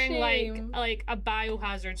been wearing like a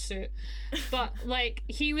biohazard suit, but like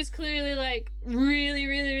he was clearly like really,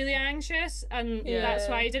 really, really anxious, and that's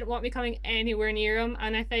why he didn't want me coming anywhere near him.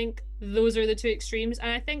 And I think those are the two extremes,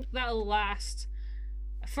 and I think that'll last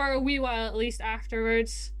for a wee while at least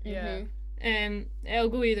afterwards. It'll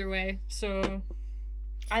go either way. So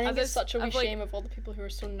I think it's such a wee shame of all the people who are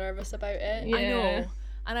so nervous about it. I know,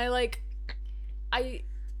 and I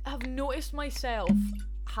have noticed myself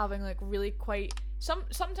having like really quite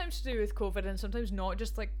sometimes to do with COVID and sometimes not,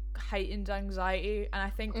 just like heightened anxiety. And I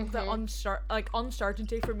think the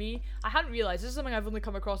uncertainty for me, I hadn't realized, this is something I've only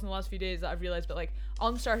come across in the last few days that I've realized, but like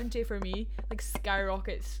uncertainty for me like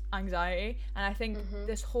skyrockets anxiety. And I think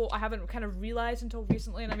this whole, I haven't kind of realized until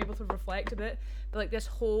recently, and I'm able to reflect a bit, but like this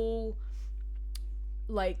whole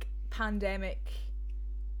like pandemic,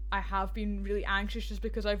 I have been really anxious just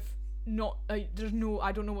because I don't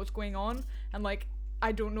know what's going on, and like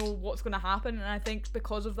I don't know what's going to happen. And I think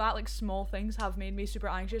because of that, like small things have made me super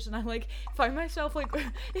anxious, and I like find myself like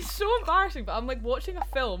it's so embarrassing, but I'm like watching a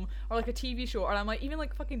film or like a TV show, or I'm like even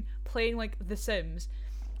like fucking playing like The Sims,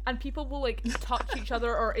 and people will like touch each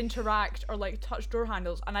other or interact or like touch door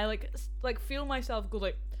handles, and I like feel myself go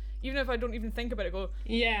like, even if I don't even think about it, go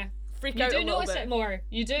freak out a little bit. You do notice it more.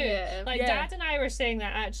 You do. Dad and I were saying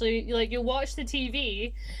that actually. Like you'll watch the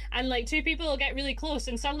TV and like two people will get really close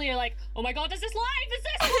and suddenly you're like, oh my god, is this live? Is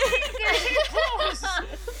this live? They're too close.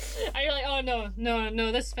 And you're like, oh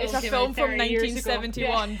no, this film. It's a film from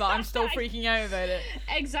 1971, but I'm still freaking out about it.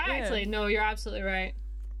 Exactly. No, you're absolutely right.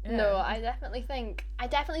 No, I definitely think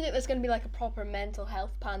there's going to be like a proper mental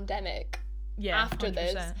health pandemic after 100%.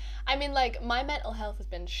 this. I mean, like, my mental health has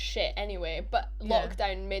been shit anyway, but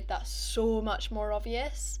lockdown made that so much more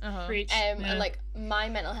obvious. And like, my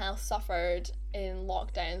mental health suffered in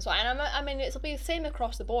lockdown. So, and I mean, it'll be the same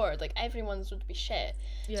across the board. Like, everyone's would be shit.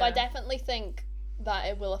 So I definitely think that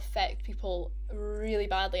it will affect people really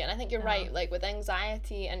badly, and I think you're right, like with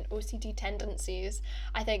anxiety and OCD tendencies,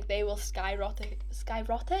 I think they will skyrocket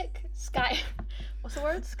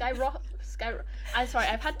I'm sorry,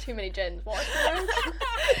 I've had too many gins. What is the word?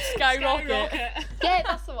 Skyrocket. Yeah,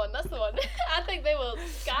 that's the one. I think they will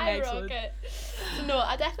skyrocket. So no,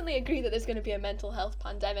 I definitely agree that there's going to be a mental health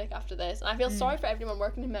pandemic after this, and I feel sorry for everyone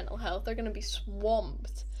working in mental health. They're going to be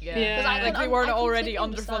swamped. Like they weren't already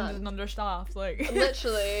underfunded and understaffed, like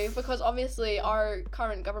literally, because obviously our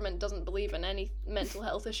current government doesn't believe in any mental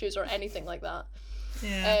health issues or anything like that.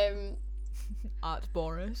 At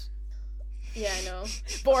Boris. Yeah, I know.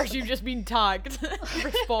 Boris, you've just been tagged.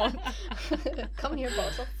 Respond. Come here,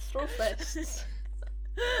 Boris. I'll throw fists.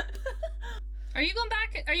 Are you going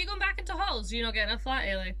back into halls? You're not getting a flat,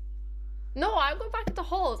 Ailey? No, I'm going back into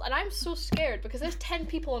halls, and I'm so scared because there's 10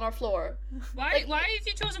 people on our floor. Why have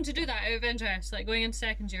you chosen to do that out of interest? Like, going into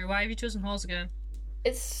second year, why have you chosen halls again?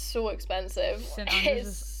 It's so expensive.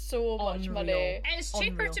 It's so much money. It's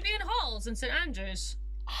cheaper to be in halls than St Andrews.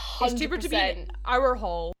 100%. It's cheaper to be in our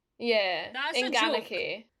hall. Yeah, that's in a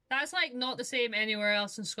Ganachie. Joke. That's like not the same anywhere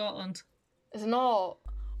else in Scotland. It's not.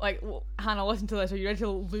 Like, Hannah, listen to this. Are you ready to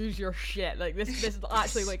lose your shit? Like, this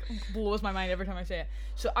actually, like, blows my mind every time I say it.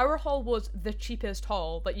 So, our hall was the cheapest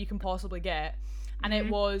hall that you can possibly get. And it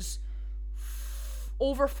was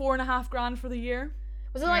over $4,500 for the year.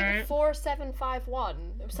 Was it like 4,751?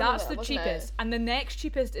 That's the cheapest. And the next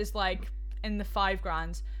cheapest is, like, in the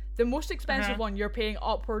 $5,000. The most expensive one, you're paying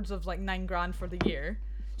upwards of, like, $9,000 for the year.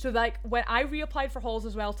 So, like, when I reapplied for halls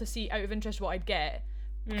as well to see, out of interest, what I'd get,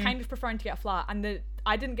 kind of preferring to get a flat, and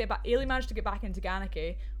I didn't get back. Ailey managed to get back into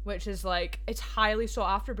Ganachie, which is like, it's highly sought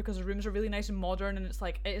after because the rooms are really nice and modern, and it's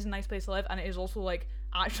like, it is a nice place to live, and it is also like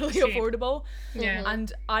actually affordable.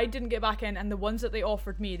 And I didn't get back in, and the ones that they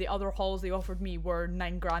offered me, the other halls they offered me, were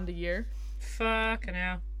 $9,000 a year. Fucking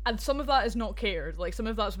hell. And some of that is not catered, like some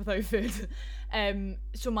of that's without food.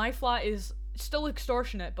 So my flat is still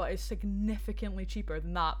extortionate, but it's significantly cheaper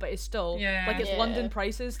than that, but it's still like, it's London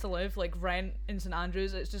prices to live, like rent in St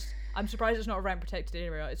Andrews. It's just, I'm surprised it's not a rent protected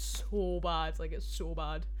area. It's so bad. Like, it's so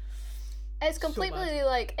bad. It's completely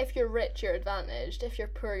like, if you're rich you're advantaged, if you're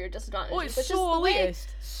poor you're disadvantaged. Oh, it's which so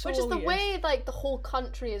elitist. Which is the way like the whole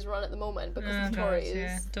country is run at the moment because of the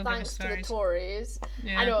Tories. Thanks to the Tories.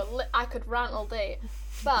 I know, I could rant all day.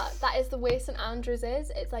 But that is the way St Andrews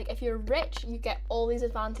is. It's like, if you're rich, you get all these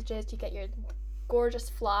advantages. You get your gorgeous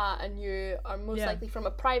flat, and you are most likely from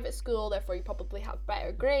a private school, therefore you probably have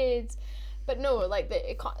better grades. But no, like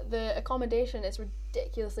the accommodation is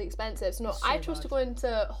ridiculously expensive. So no, I chose to go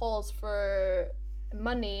into halls for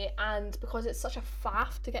money, and because it's such a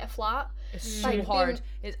faff to get a flat. It's so hard.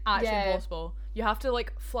 It's actually impossible. You have to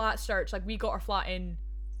like flat search. Like, we got our flat in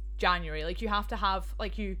January. Like, you have to have,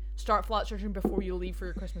 like, you start flat searching before you leave for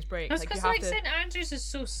your Christmas break. That's because like St Andrews is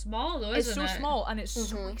so small though, isn't it? It's so small, and it's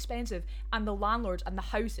so expensive, and the landlords and the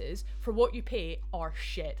houses for what you pay are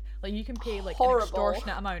shit. Like, you can pay like an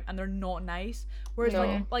extortionate amount, and they're not nice. Whereas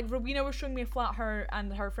like Rowena was showing me a flat her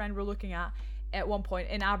and her friend were looking at one point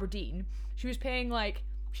in Aberdeen. She's paying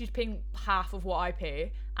half of what I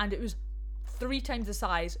pay, and it was 3 times the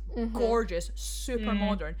size, gorgeous, super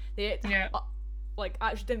modern. Like,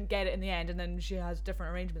 actually didn't get it in the end, and then she has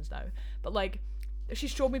different arrangements now. But like, she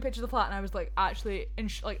showed me pictures of the flat, and I was like actually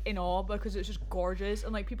in awe, because it's just gorgeous.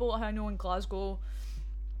 And like, people I know in Glasgow,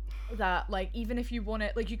 that like, even if you want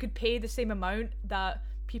it, like, you could pay the same amount that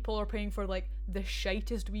people are paying for like the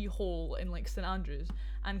shitest wee hole in like St Andrews,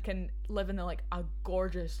 and can live in like a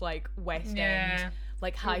gorgeous like West End,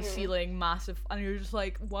 like high ceiling, massive, and you're just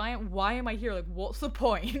like, why am I here? Like, what's the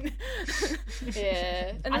point? And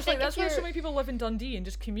it's like, that's why so many people live in Dundee and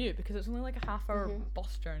just commute, because it's only like a half-hour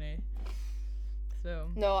bus journey. So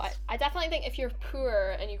no, I definitely think if you're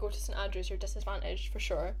poor and you go to St Andrews, you're disadvantaged for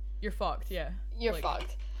sure. You're fucked. You're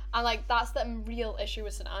fucked. And like, that's the real issue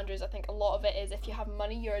with St Andrews. I think a lot of it is, if you have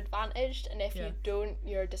money you're advantaged, and if you don't,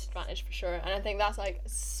 you're disadvantaged for sure. And I think that's like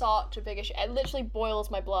such a big issue. It literally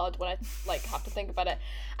boils my blood when I like have to think about it.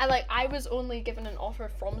 And like, I was only given an offer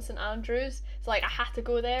from St Andrews, so like I had to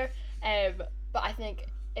go there. But I think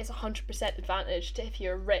it's 100% advantaged if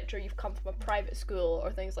you're rich or you've come from a private school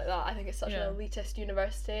or things like that. I think it's such an elitist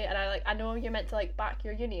university, and I know you're meant to like back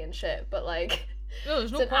your uni and shit, but like, no,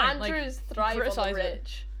 there's no St point. Andrews thrive on the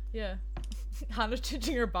rich. Yeah. Hannah's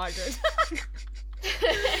changing her background.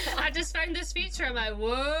 I just found this feature. I'm like,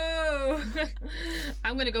 whoa.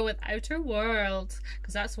 I'm gonna go with Outer Worlds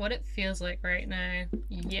because that's what it feels like right now.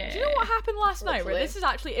 Yeah. Do you know what happened last night? Right, this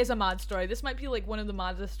is a mad story. This might be like one of the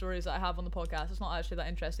maddest stories that I have on the podcast. It's not actually that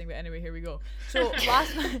interesting, but anyway, here we go. So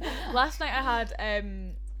last night I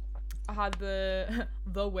had the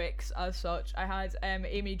Wicks as such. I had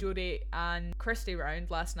Amy, Jodie, and Christy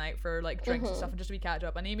round last night for like drinks and stuff and just a wee catch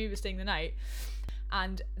up. And Amy was staying the night,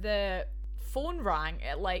 and the phone rang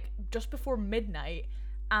at like just before midnight,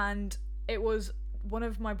 and it was one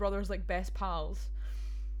of my brother's like best pals,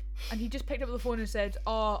 and he just picked up the phone and said,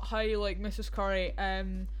 "Oh, hi, like Mrs. Curry.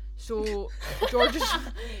 So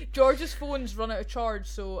George's phone's run out of charge,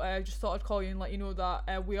 so I just thought I'd call you and let you know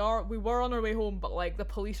that we were on our way home, but like the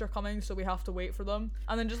police are coming, so we have to wait for them."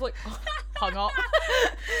 And then just like hung up.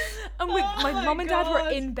 And like my mum and dad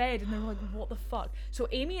were in bed and they were like, "What the fuck?" So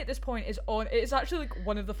Amy at this point is on. It's actually like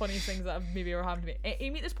one of the funniest things that have maybe ever happened to me.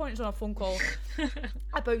 Amy at this point is on a phone call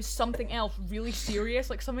about something else really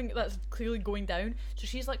serious, like something that's clearly going down. So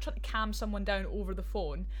she's like trying to calm someone down over the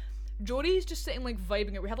phone. Jodie's just sitting like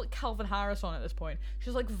vibing out. We had like Calvin Harris on at this point.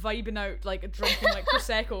 She's like vibing out, like drinking like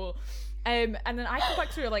Prosecco. And then I come back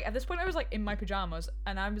to her, like at this point I was like in my pajamas,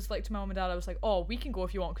 and I was like to my mum and dad, I was like, "Oh, we can go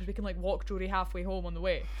if you want, because we can like walk Jodie halfway home on the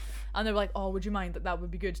way." And they were like, "Oh, would you mind? That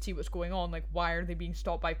would be good to see what's going on. Like, why are they being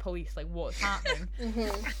stopped by police? Like, what's happening?"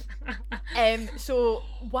 So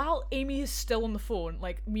while Amy is still on the phone,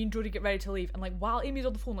 like me and Jodie get ready to leave, and like while Amy's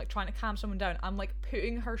on the phone, like trying to calm someone down, I'm like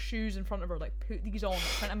putting her shoes in front of her, like put these on, like,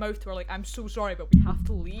 trying to mouth to her, like, "I'm so sorry, but we have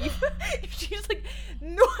to leave." She's like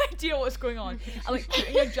no idea what's going on. I'm like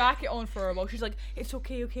putting a jacket on for her while she's like, "It's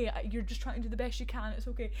okay, you're just trying to do the best you can, it's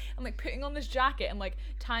okay." I'm like putting on this jacket and like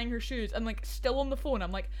tying her shoes, and like still on the phone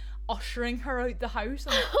I'm like ushering her out the house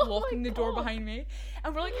and like locking the door behind me,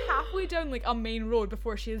 and we're like halfway down like a main road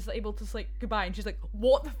before she is able to say like goodbye, and she's like,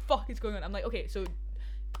 "What the fuck is going on?" I'm like, "Okay, so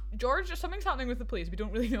George, something's happening with the police, we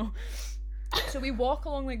don't really know." So we walk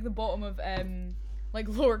along like the bottom of like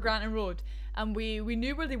Lower Granton Road, and we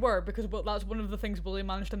knew where they were because that's one of the things William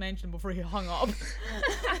managed to mention before he hung up.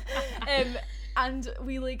 And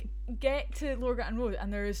we like get to Lower Granton Road,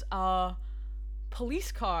 and there's a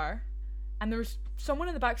police car, and there's someone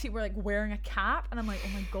in the backseat wearing a cap, and I'm like, "Oh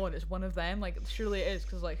my god, it's one of them, like surely it is,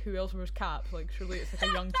 because like who else wears caps, like surely it's like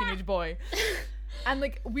a young teenage boy." And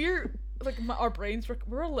like we're like our brains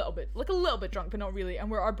we're a little bit drunk, but not really,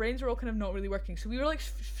 and our brains were all kind of not really working, so we were like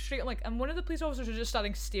straight like, and one of the police officers was just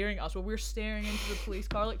standing staring at us while we were staring into the police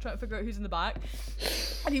car, like trying to figure out who's in the back,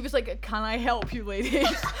 and he was like, "Can I help you ladies?"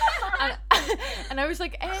 and I was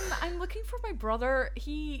like, "I'm looking for my brother.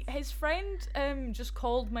 His friend just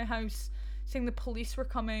called my house saying the police were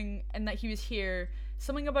coming and that he was here,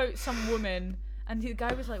 something about some woman." And the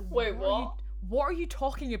guy was like, "Wait, what are you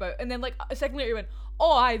talking about?" And then like a second later he went,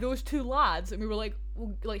 "Oh, aye, those two lads." And we were like,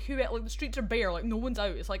 "Well, like who? Like the streets are bare, like no one's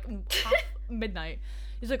out, it's like midnight."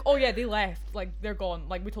 He's like, "Oh yeah, they left, like they're gone,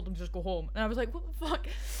 like we told them to just go home." And I was like, "What the fuck?"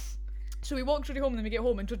 So we walked Jodie home, and then we get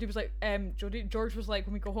home, and Jodie was like, George was like,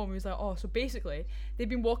 when we go home, he was like, "Oh, so basically, they've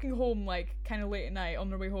been walking home, like, kind of late at night on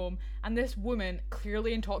their way home, and this woman,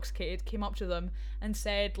 clearly intoxicated, came up to them and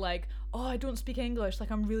said, like, 'Oh, I don't speak English,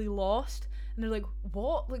 like, I'm really lost.'" And they're like,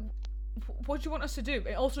 "What? Like, what do you want us to do?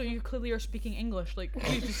 And also, you clearly are speaking English, like,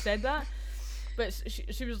 you just said that." But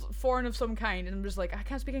she was foreign of some kind, and was like, "I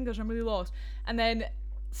can't speak English, I'm really lost." And then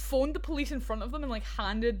phoned the police in front of them and like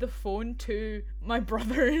handed the phone to my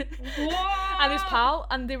brother and his pal,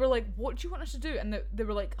 and they were like, "What do you want us to do?" And they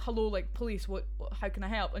were like, "Hello, like police, what how can I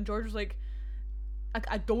help?" And George was like,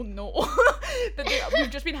 I don't know. But we've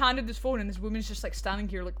just been handed this phone, and this woman's just like standing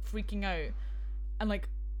here like freaking out and like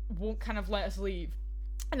won't kind of let us leave.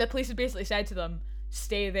 And the police had basically said to them,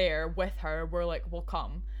 "Stay there with her, we're like, we'll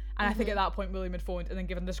come." And I think at that point William had phoned and then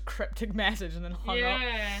given this cryptic message and then hung up.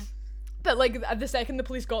 But like the second the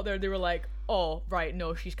police got there, they were like, "Oh right,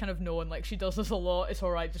 no, she's kind of known, like she does this a lot, it's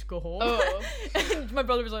alright, just go home." And my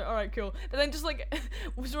brother was like, "Alright, cool." But then just like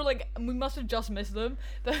we were like, we must have just missed them.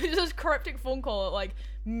 There was this cryptic phone call at like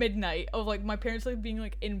midnight of like my parents like being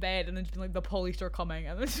like in bed, and then just being like, "The police are coming,"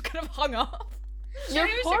 and then just kind of hung up. Your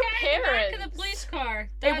poor parents. In the back of the police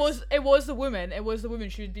car. It was the woman. It was the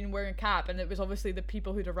woman. She had been wearing a cap, and it was obviously the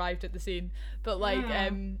people who'd arrived at the scene. But like,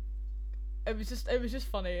 it was just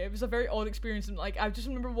funny. It was a very odd experience, and like I just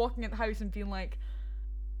remember walking in the house and being like,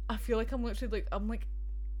 I feel like I'm like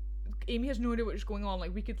Amy has no idea what's going on.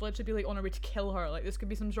 Like we could literally be like on our way to kill her. Like this could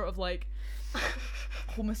be some sort of like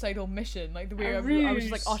homicidal mission. Like the way I was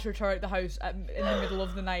just like ushered her out the house in the middle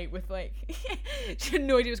of the night with like she had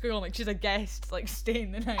no idea what's going on. Like she's a guest, like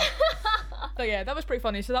staying the night. But yeah, that was pretty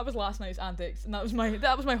funny. So that was last night's antics, and that was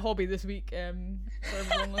my hobby this week. For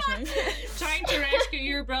everyone listening, trying to rescue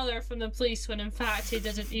your brother from the police when in fact he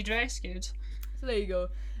didn't need rescued. So there you go.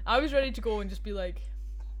 I was ready to go and just be like,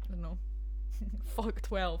 I don't know, fuck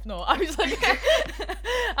 12. No, I was like,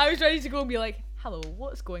 I was ready to go and be like, hello,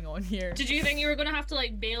 what's going on here? Did you think you were gonna have to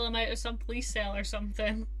like bail him out of some police cell or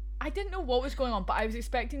something? I didn't know what was going on, but I was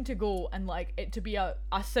expecting to go and like it to be a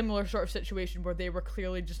similar sort of situation where they were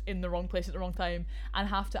clearly just in the wrong place at the wrong time and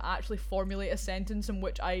have to actually formulate a sentence in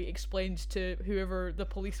which I explained to whoever the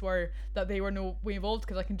police were that they were no way involved,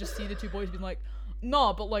 because I can just see the two boys being like,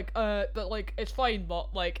 no, but it's fine,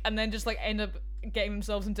 but like, and then just like end up getting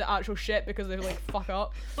themselves into actual shit because they're like, fuck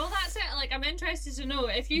up. Well, that's it. Like, I'm interested to know,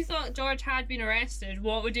 if you thought George had been arrested,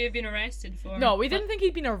 what would you have been arrested for? No, we didn't think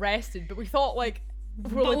he'd been arrested, but we thought like,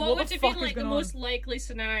 but like, what would have been like the most likely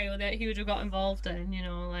scenario that he would have got involved in, you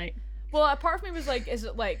know, like? Well, a part of me was like, is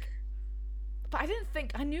it like, but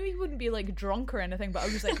I knew he wouldn't be like drunk or anything, but I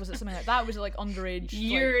was like, was it something like that? Was it like underage?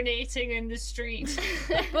 Urinating in the street.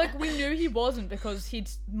 But like, we knew he wasn't because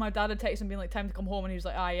my dad had texted him being like, time to come home, and he was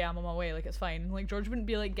like, yeah, I'm on my way, like it's fine. And like, George wouldn't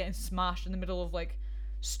be like getting smashed in the middle of like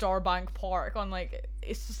Starbank Park on like,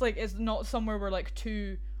 it's just like, it's not somewhere where like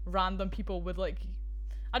two random people would like,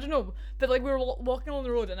 I don't know, but like we were walking along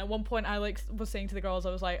the road, and at one point I like was saying to the girls,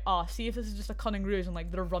 I was like, see if this is just a cunning ruse and like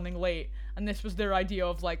they're running late, and this was their idea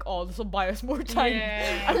of like, this will buy us more time.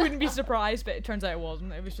 Yeah. I wouldn't be surprised, but it turns out it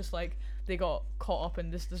wasn't. It was just like they got caught up in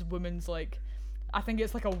this woman's like, I think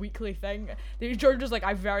it's like a weekly thing. George was like,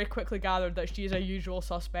 I very quickly gathered that she is a usual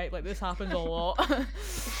suspect, like this happens a lot.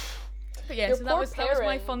 But yeah, so that was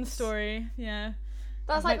my fun story. Yeah.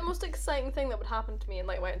 That's like the most exciting thing that would happen to me in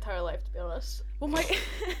like my entire life, to be honest. Well, my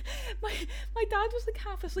dad was like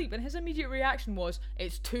half asleep, and his immediate reaction was,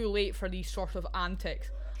 "It's too late for these sort of antics."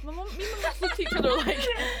 Me and my mum looked at each other like,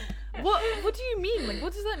 "What do you mean? Like,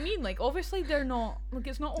 what does that mean? Like, obviously they're not. Like,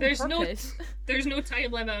 it's not on purpose." There's no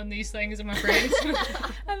time limit on these things, I'm afraid.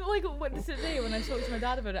 And like, what did it say when I spoke to my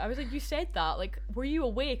dad about it? I was like, "You said that. Like, were you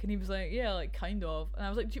awake?" And he was like, "Yeah, like kind of." And I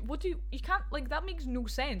was like, you can't, like, that makes no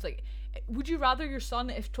sense. Like, would you rather your son,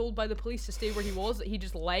 if told by the police to stay where he was, that he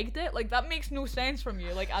just legged it? Like, that makes no sense from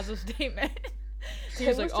you, like, as a statement. He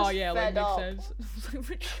was like, yeah, like, makes sense. I was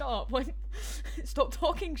like, shut up, like, stop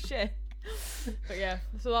talking shit. But yeah,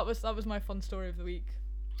 so that was my fun story of the week.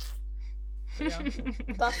 But yeah.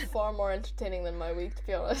 That's far more entertaining than my week, to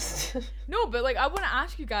be honest. No, but like, I want to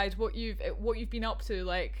ask you guys what you've been up to,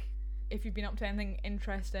 like, if you've been up to anything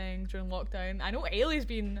interesting during lockdown. I know Ailey's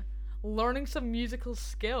been learning some musical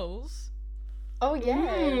skills. Oh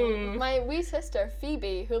yeah. Ooh. My wee sister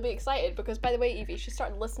Phoebe, who'll be excited because, by the way, Evie, she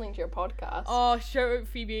started listening to your podcast. Oh, shout out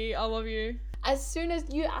Phoebe, I love you. As soon as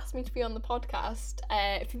you asked me to be on the podcast,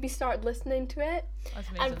 Phoebe started listening to it. That's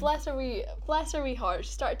amazing. And bless her wee heart,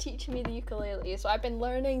 she started teaching me the ukulele. So I've been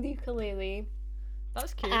learning the ukulele.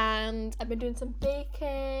 That's cute. And I've been doing some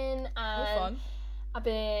baking, and fun. I've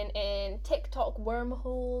been in TikTok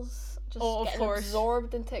wormholes. Just getting course.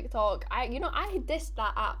 Absorbed in TikTok. I dissed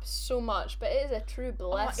that app so much, but it is a true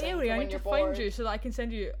blessing. Ailey, I need to find you so that I can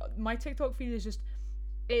send you. My TikTok feed is just,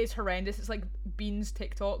 it is horrendous. It's like Beans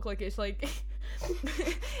TikTok. Like, it's like,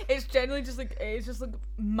 it's generally just like, it's just like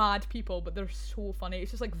mad people, but they're so funny.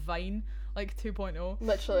 It's just like Vine, like 2.0.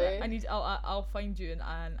 Literally. I'll find you and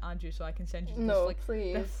add you so I can send you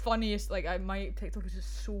please. The funniest, like, my TikTok is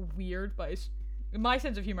just so weird, but it's, my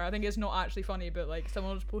sense of humor, I think it's not actually funny, but like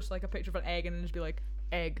someone will just post like a picture of an egg and then just be like,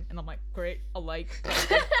 egg, and I'm like, great, I'll like.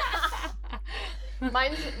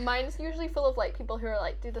 Mine's usually full of like people who are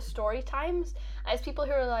like do the story times. And it's people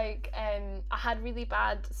who are like, I had really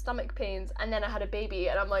bad stomach pains and then I had a baby,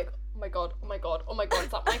 and I'm like, oh my god, is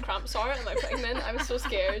that my cramps are? Am I pregnant? I was so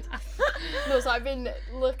scared. No, so I've been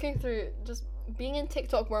looking through, just being in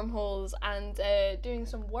TikTok wormholes and doing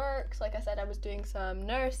some work. So like I said, I was doing some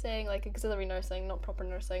nursing, like auxiliary nursing, not proper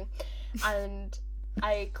nursing, and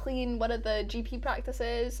I clean one of the GP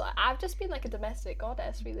practices. Like, I've just been like a domestic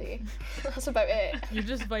goddess, really. That's about it. You're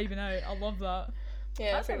just vibing out. I love that.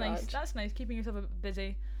 Yeah, that's nice. That's nice. Keeping yourself a bit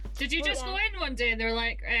busy. Did you just go in one day and they're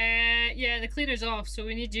like, yeah, the cleaner's off, so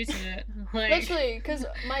we need you to do it? Like... Literally, because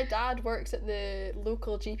my dad works at the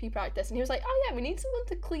local GP practice, and he was like, oh yeah, we need someone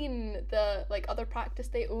to clean the like other practice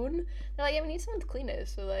they own. They're like, yeah, we need someone to clean it,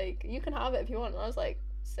 so like you can have it if you want. And I was like,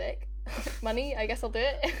 sick. Money, I guess I'll do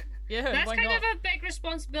it. Yeah, that's kind of a big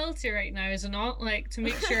responsibility right now, is it not? Like, to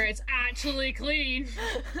make sure it's actually clean.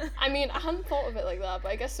 I mean, I hadn't thought of it like that, but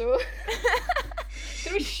I guess so.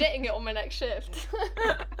 Gonna be shitting it on my next shift.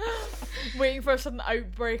 Waiting for a sudden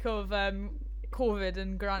outbreak of COVID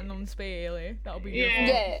and granting them spay, Ellie. That'll be beautiful.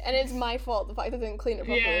 Yeah, and it's my fault, the fact I didn't clean it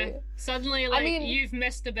properly. Yeah. Suddenly, like, you've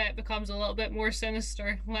missed a bit becomes a little bit more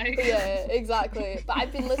sinister. Like. Yeah, exactly. But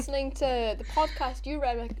I've been listening to the podcast you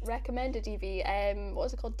recommended, Evie. What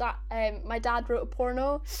was it called? My Dad Wrote a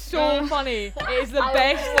Porno. So funny. It is the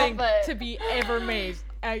best thing to be ever made.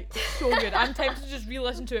 So good. I'm tempted to just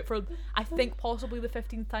re-listen to it for, I think, possibly the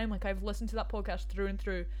 15th time. Like, I've listened to that podcast through and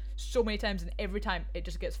through so many times, and every time it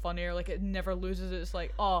just gets funnier. Like, it never loses. It's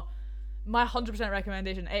like, my 100%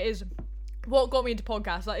 recommendation. It is what got me into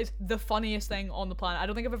podcasts. That is the funniest thing on the planet. I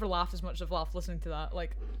don't think I've ever laughed as much as I've laughed listening to that.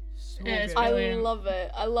 Like, so good. I love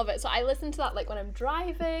it. So I listen to that like when I'm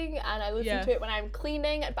driving, and I listen to it when I'm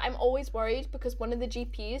cleaning, but I'm always worried because one of the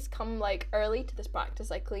GPs come like early to this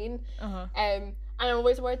practice I clean. And I'm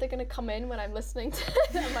always worried they're going to come in when I'm listening to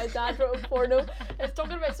My Dad Wrote a Porno. It's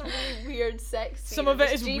talking about some really weird sex scenes. Some of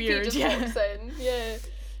it is GP weird, just walks in. Yeah.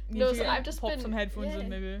 No, so I've just pop some headphones in,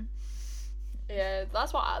 maybe. Yeah,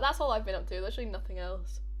 that's all I've been up to. Literally nothing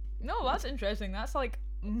else. No, that's interesting. That's like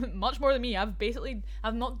much more than me. I've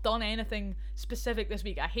not done anything specific this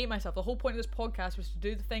week. I hate myself. The whole point of this podcast was to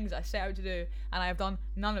do the things I set out to do, and I have done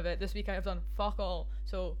none of it. This week I have done fuck all.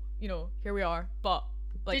 So, here we are. But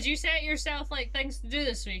like, did you set yourself like things to do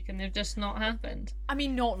this week and they've just not happened? I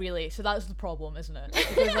mean, not really. So that's the problem, isn't it?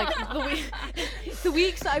 Because like the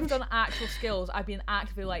weeks that I've done actual skills, I've been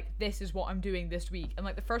actively like, this is what I'm doing this week. And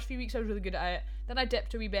like the first few weeks I was really good at it. Then I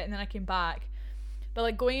dipped a wee bit and then I came back. But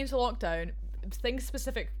like going into lockdown, things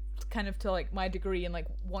specific kind of to like my degree and like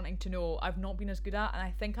wanting to know, I've not been as good at. And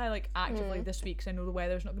I think I like actively this week, because I know the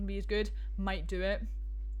weather's not going to be as good, might do it.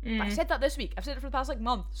 But I said that this week. I've said it for the past like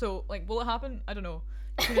month. So like, will it happen? I don't know.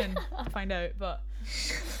 Tune in to find out, but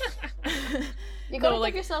you gotta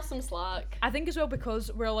give yourself some slack. I think as well,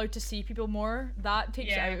 because we're allowed to see people more, that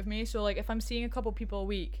takes it out of me. So like if I'm seeing a couple people a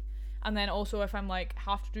week, and then also if I'm like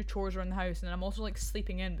have to do chores around the house, and then I'm also like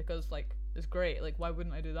sleeping in because like it's great, like why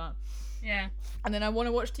wouldn't I do that? Yeah. And then I want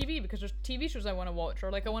to watch TV because there's TV shows I want to watch,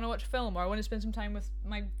 or like I want to watch film, or I want to spend some time with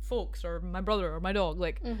my folks or my brother or my dog.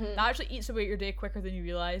 Like that actually eats away at your day quicker than you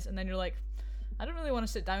realize, and then you're like, I don't really want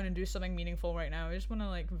to sit down and do something meaningful right now. I just want to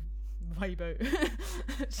like vibe out.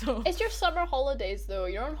 So it's your summer holidays though.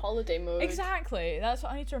 You're on holiday mode. Exactly. That's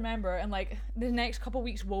what I need to remember. And like the next couple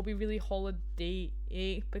weeks will be really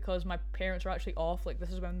holiday-y because my parents are actually off. Like this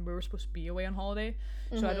is when we were supposed to be away on holiday.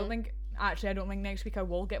 So I don't think next week I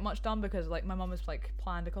will get much done, because like my mum has like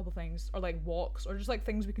planned a couple things, or like walks, or just like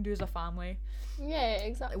things we can do as a family. Yeah,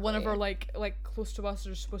 exactly. One of our like close to us,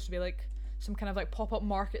 there's supposed to be like some kind of like pop-up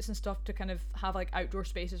markets and stuff to kind of have like outdoor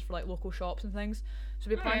spaces for like local shops and things. So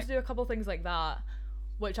we plan to do a couple things like that,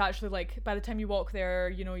 which actually like by the time you walk there,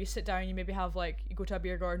 you sit down, you maybe have like, you go to a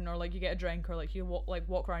beer garden, or like you get a drink, or like you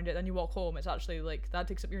walk around it, then you walk home. It's actually like that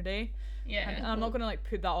takes up your day. Yeah. And I'm not gonna like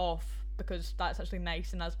put that off, because that's actually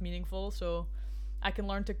nice and that's meaningful. So I can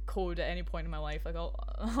learn to code at any point in my life. Like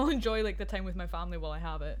I'll enjoy like the time with my family while I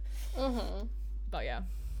have it. But yeah,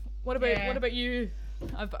 what about you?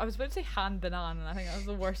 I was about to say hand banana, and I think that was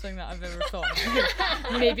the worst thing that I've ever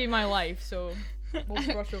thought. Maybe my life, so we'll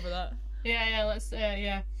brush over that. Let's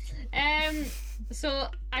so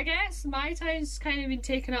I guess my time's kind of been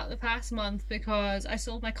taken up the past month because I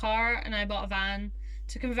sold my car and I bought a van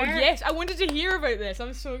to convert. Oh, yes, I wanted to hear about this.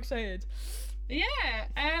 I'm so excited. Yeah,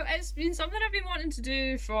 it's been something I've been wanting to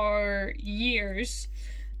do for years.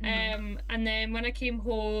 And then when I came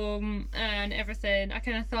home and everything, I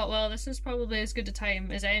kind of thought, well, this is probably as good a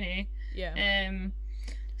time as any. Yeah.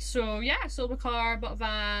 So yeah, sold my car, bought a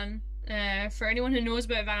van. For anyone who knows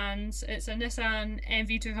about vans, it's a Nissan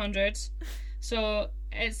NV200. So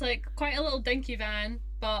it's like quite a little dinky van,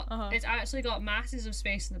 but it's actually got masses of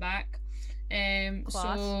space in the back.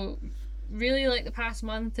 So really like the past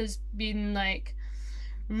month has been like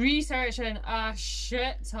researching a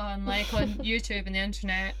shit ton like on YouTube and the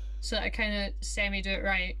internet, so that I kind of semi do it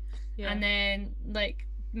right. And then like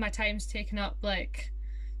my time's taken up like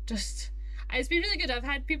just, it's been really good. I've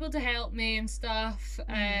had people to help me and stuff.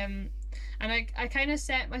 And I kind of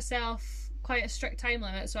set myself quite a strict time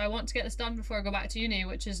limit, so I want to get this done before I go back to uni,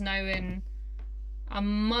 which is now in a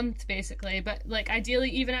month basically, but like ideally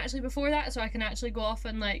even actually before that, so I can actually go off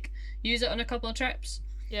and like use it on a couple of trips.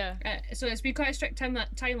 So it's been quite a strict time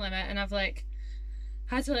limit, and I've like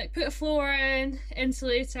had to like put a floor in,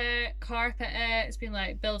 insulate it, carpet it. It's been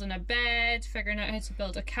like building a bed, figuring out how to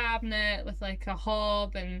build a cabinet with like a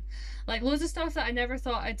hob, and like loads of stuff that I never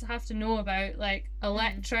thought I'd have to know about, like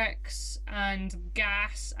electrics and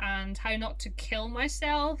gas and how not to kill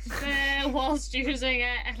myself whilst using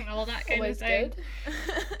it and all that kind of thing.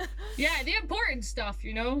 Yeah, the important stuff,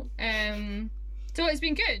 So it's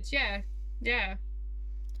been good, yeah. Yeah.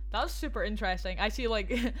 That's super interesting. I see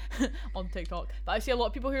like on TikTok, but I see a lot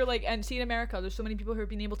of people who are like, and see in America, there's so many people who have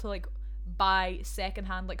been able to like buy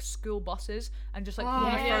secondhand like school buses and just like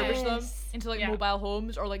refurbish them into like mobile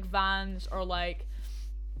homes or like vans or like,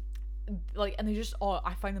 and they just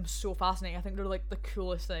I find them so fascinating. I think they're like the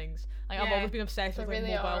coolest things. Like I've always been obsessed with like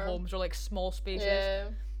mobile homes or like small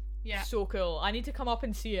spaces. Yeah. So cool. I need to come up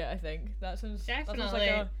and see it, I think. That sounds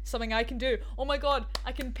like something I can do. Oh my god,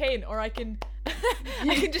 I can paint or I can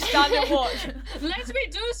I can just stand and watch. Let me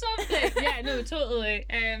do something. Yeah, no, totally.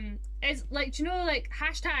 It's like, do you know, like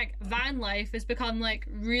hashtag van life has become like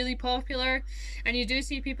really popular, and you do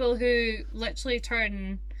see people who literally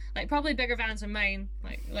turn like probably bigger vans than mine,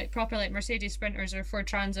 like proper like Mercedes Sprinters or Ford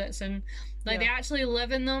Transits, and like they actually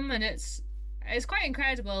live in them, and it's quite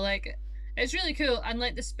incredible. Like it's really cool, and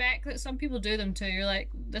like the spec that some people do them to, you're like,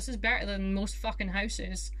 this is better than most fucking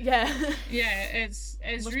houses. Yeah. Yeah, it's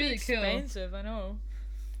Must really be expensive, I know.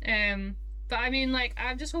 But I mean, like,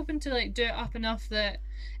 I'm just hoping to like do it up enough that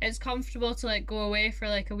it's comfortable to like go away for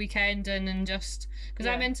like a weekend and just because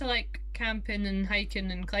I'm into like camping and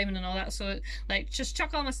hiking and climbing and all that, so like just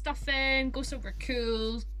chuck all my stuff in, go somewhere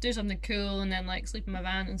cool, do something cool, and then like sleep in my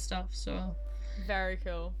van and stuff. So very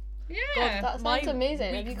cool. Yeah, God, that sounds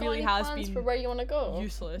amazing. Have you got any plans for where you want to go?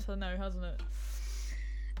 Useless, I know, hasn't it?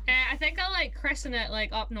 I think I'll like christen it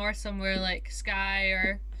like up north somewhere, like Skye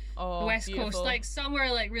or the West Coast, like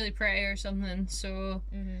somewhere like really pretty or something. So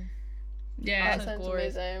yeah, that sounds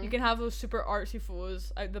amazing. You can have those super artsy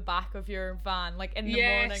photos out the back of your van, like in the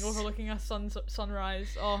morning, overlooking a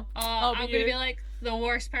sunrise. I'm gonna be like the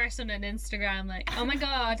worst person on Instagram, like, oh my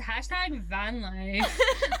god, hashtag van life.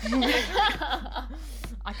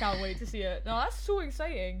 I can't wait to see it. No, that's so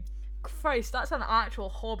exciting. Christ, that's an actual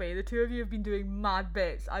hobby. The two of you have been doing mad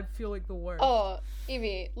bits. I feel like the worst. Oh,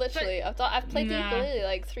 Evie, literally, I've played the ukulele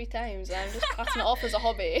like 3 times, and I'm just classing it off as a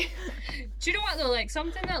hobby. Do you know what though? Like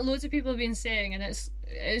something that loads of people have been saying, and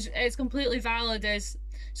it's completely valid, is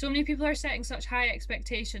so many people are setting such high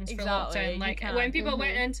expectations for lockdown. Like when people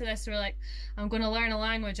went into this, they were like, I'm going to learn a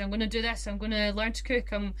language, I'm going to do this, I'm going to learn to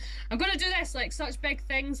cook, I'm going to do this, like such big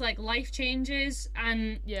things, like life changes,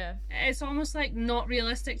 and it's almost like not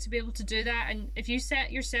realistic to be able to do that. And if you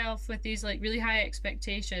set yourself with these like really high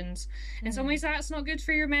expectations, in some ways that's not good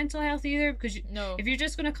for your mental health either, because if you're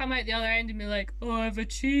just going to come out the other end and be like, oh, I've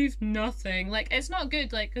achieved nothing, like it's not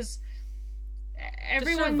good, like, because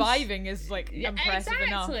everyone's surviving is like impressive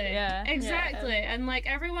enough. Exactly. And like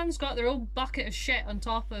everyone's got their own bucket of shit on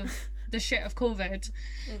top of the shit of COVID.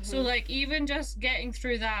 So like even just getting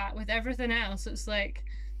through that with everything else, it's like,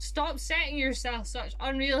 stop setting yourself such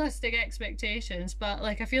unrealistic expectations. But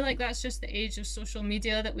like I feel like that's just the age of social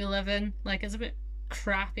media that we live in. Like it's a bit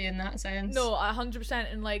crappy in that sense. No,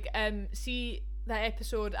 100%. And like see that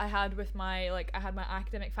episode I had with my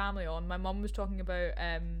academic family on, my mum was talking about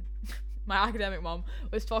my academic mum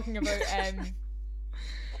was talking about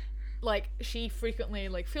like she frequently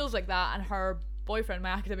like feels like that, and her boyfriend, my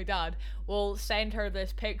academic dad, will send her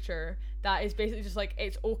this picture that is basically just like,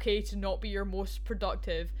 it's okay to not be your most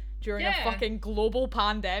productive during a fucking global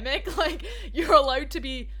pandemic. Like you're allowed to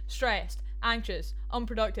be stressed, anxious,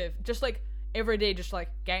 unproductive, just like every day, just like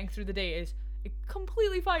getting through the day is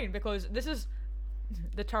completely fine, because this is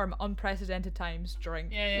the term unprecedented times during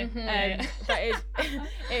but it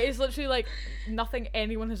is literally like nothing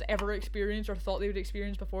anyone has ever experienced or thought they would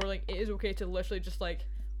experience before. Like it is okay to literally just like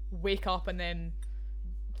wake up and then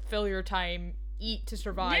fill your time, eat to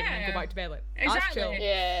survive, and then go back to bed. Like that's chill.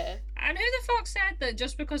 And who the fuck said that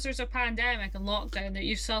just because there's a pandemic and lockdown that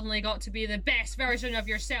you've suddenly got to be the best version of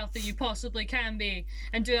yourself that you possibly can be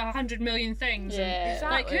and do 100 million things?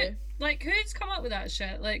 Exactly. Like who's come up with that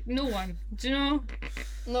shit? Like no one. Do you know?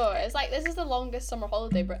 No, it's like, this is the longest summer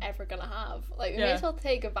holiday we're ever gonna have. Like we may as well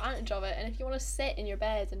take advantage of it. And if you want to sit in your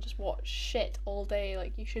bed and just watch shit all day,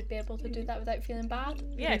 like you should be able to do that without feeling bad.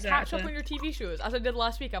 Catch up on your TV shows, as I did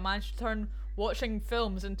last week. I managed to turn watching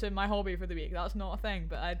films into my hobby for the week. That's not a thing,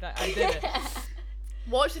 but I did it.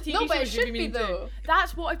 Watch the TV shows. But it should be though.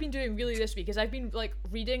 That's what I've been doing really this week, is I've been like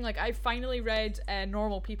reading. Like I finally read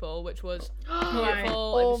Normal People, which was beautiful.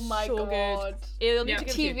 Oh my god! Good. The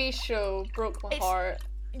TV show broke my heart.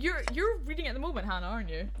 You're reading it at the moment, Hannah, aren't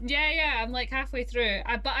you? Yeah. I'm like halfway through.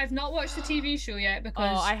 But I've not watched the TV show yet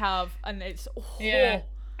because I have, and it's I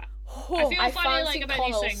feel funny like about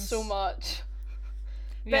Connell these things so much.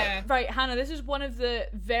 Yeah. But, right, Hannah, this is one of the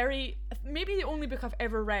maybe the only book I've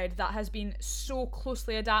ever read that has been so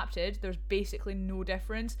closely adapted, there's basically no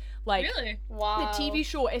difference. Like, really? Wow. The TV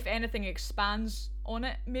show, if anything, expands on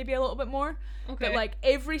it maybe a little bit more. Okay. But, like,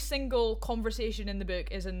 every single conversation in the book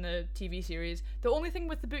is in the TV series. The only thing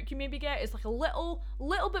with the book you maybe get is, like, a little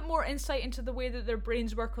bit more insight into the way that their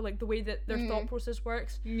brains work, or, like, the way that their thought process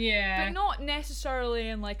works. Yeah. But not necessarily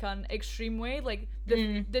in, like, an extreme way. Like,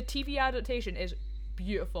 the TV adaptation is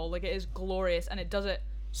beautiful. Like, it is glorious, and it does it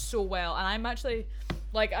so well. And I'm actually,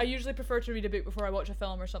 like, I usually prefer to read a book before I watch a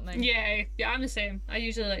film or something. Yeah, I'm the same. I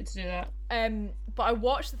usually like to do that. But I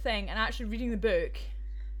watched the thing, and actually reading the book,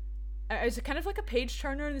 it's kind of like a page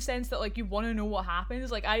turner in the sense that, like, you want to know what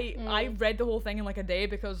happens. Like, I read the whole thing in, like, a day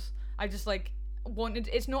because I just, like, wanted.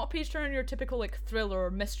 It's not a page turner in your typical, like, thriller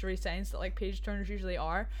or mystery sense that, like, page turners usually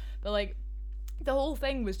are, but, like, the whole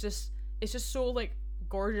thing was just, it's just so, like,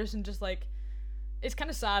 gorgeous, and just, like, it's kind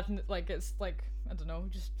of sad, and, like, it's, like, I don't know,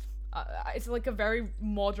 just it's like a very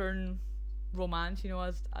modern romance, you know,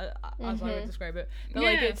 as I would describe it. But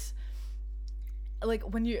like, it's like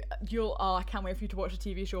when you'll I can't wait for you to watch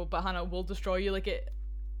the TV show, but Hannah will destroy you. Like, it's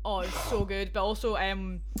so good. But also,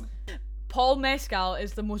 Paul Mescal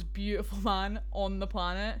is the most beautiful man on the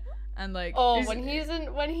planet, and like, when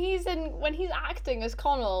he's acting as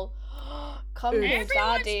Connell. Come here,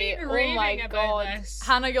 Daddy. Oh my god. This.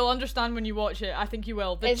 Hannah, you'll understand when you watch it. I think you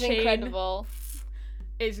will. It's incredible.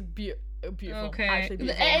 It's beautiful. Okay. Actually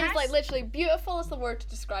beautiful. It is, like, literally beautiful is the word to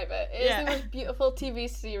describe it. It is the most beautiful TV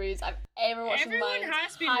series I've ever watched in my entire life. Everyone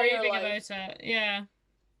has been raving about it. Yeah.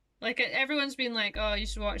 Like, everyone's been like, oh, you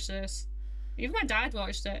should watch this. Even my dad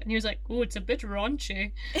watched it, and he was like, "Oh, it's a bit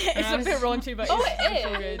raunchy." It's a bit raunchy, but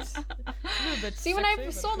it is. So good. See, when I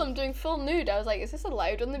saw them doing full nude, I was like, "Is this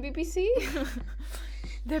allowed on the BBC?"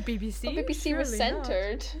 The BBC. The BBC was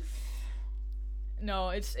censored. No,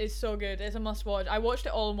 it's so good. It's a must watch. I watched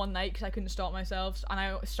it all in one night because I couldn't stop myself, and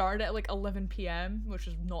I started at like 11 p.m, which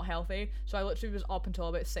was not healthy. So I literally was up until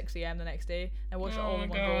about 6 a.m. the next day. I watched it all in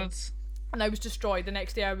one go, and I was destroyed. The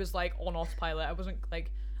next day, I was like on autopilot. I wasn't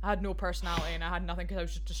like. I had no personality, and I had nothing because I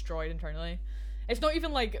was just destroyed internally. It's not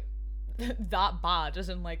even like that bad, as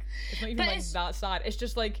in like, it's not even like that sad. It's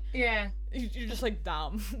just like, you're just like,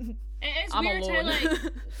 damn. It is I'm weird alone. how, like,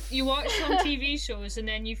 you watch some TV shows and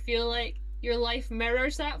then you feel like your life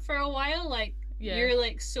mirrors that for a while. Like, you're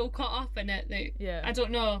like so caught up in it that I don't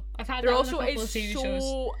know. I've had that also, with a couple of TV shows. It's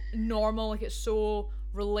so normal, like, it's so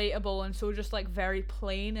relatable and so just like very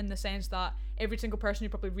plain, in the sense that every single person who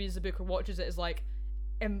probably reads the book or watches it is like,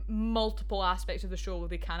 in multiple aspects of the show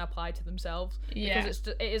they can apply to themselves, because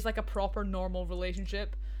it is like a proper normal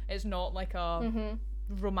relationship. It's not like a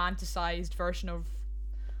romanticized version of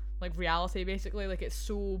like reality, basically. Like, it's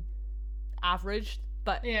so average,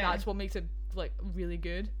 but that's what makes it like really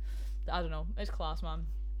good. I don't know, it's class, man.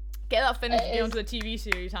 Get that finished and get onto the TV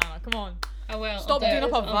series, Hannah. Come on. I will. Stop doing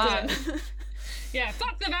up a van. Yeah,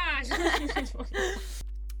 fuck the van.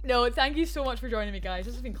 No, thank you so much for joining me, guys.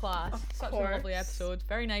 This has been class. Such a lovely episode.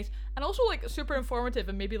 Very nice. And also, like, super informative,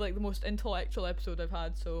 and maybe, like, the most intellectual episode I've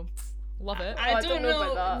had, so love it. I don't know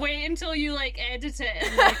about that. Wait until you, like, edit it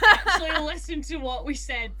and, like, actually listen to what we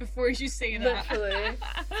said before you say that. Literally.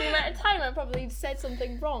 See, at a time I probably said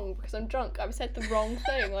something wrong because I'm drunk. I've said the wrong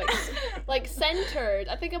thing. Like centered.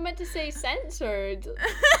 I think I meant to say censored.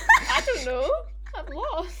 I don't know. I'm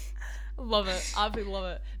lost. Love it. Absolutely love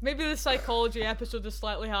it. Maybe the psychology episode is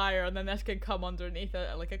slightly higher, and then this can come underneath it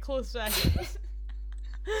at like a close second.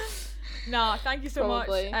 Nah, thank you so much.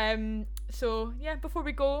 So yeah, before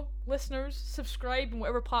we go, listeners, subscribe on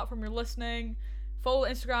whatever platform you're listening. Follow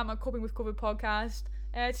Instagram at Coping with COVID Podcast.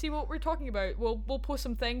 See what we're talking about. We'll post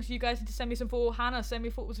some things. You guys need to send me some photos. Hannah, send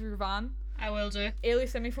me photos of your van. I will do. Ailey,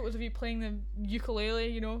 send me photos of you playing the ukulele.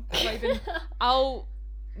 You know, I'll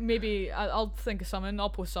think of something. I'll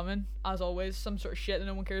post something, as always, some sort of shit that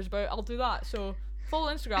no one cares about. I'll do that. So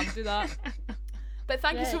follow Instagram, do that. But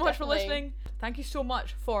thank you so much for listening. Thank you so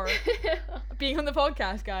much for being on the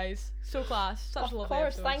podcast, guys. So class. Such a lovely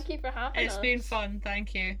episode. Of course, thank you for having us. It's been fun,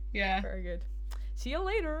 thank you. Yeah. Very good. See you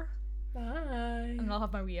later. Bye. And I'll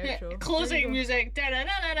have my wee outro. Closing music. Da da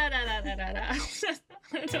da da da da da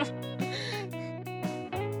da da.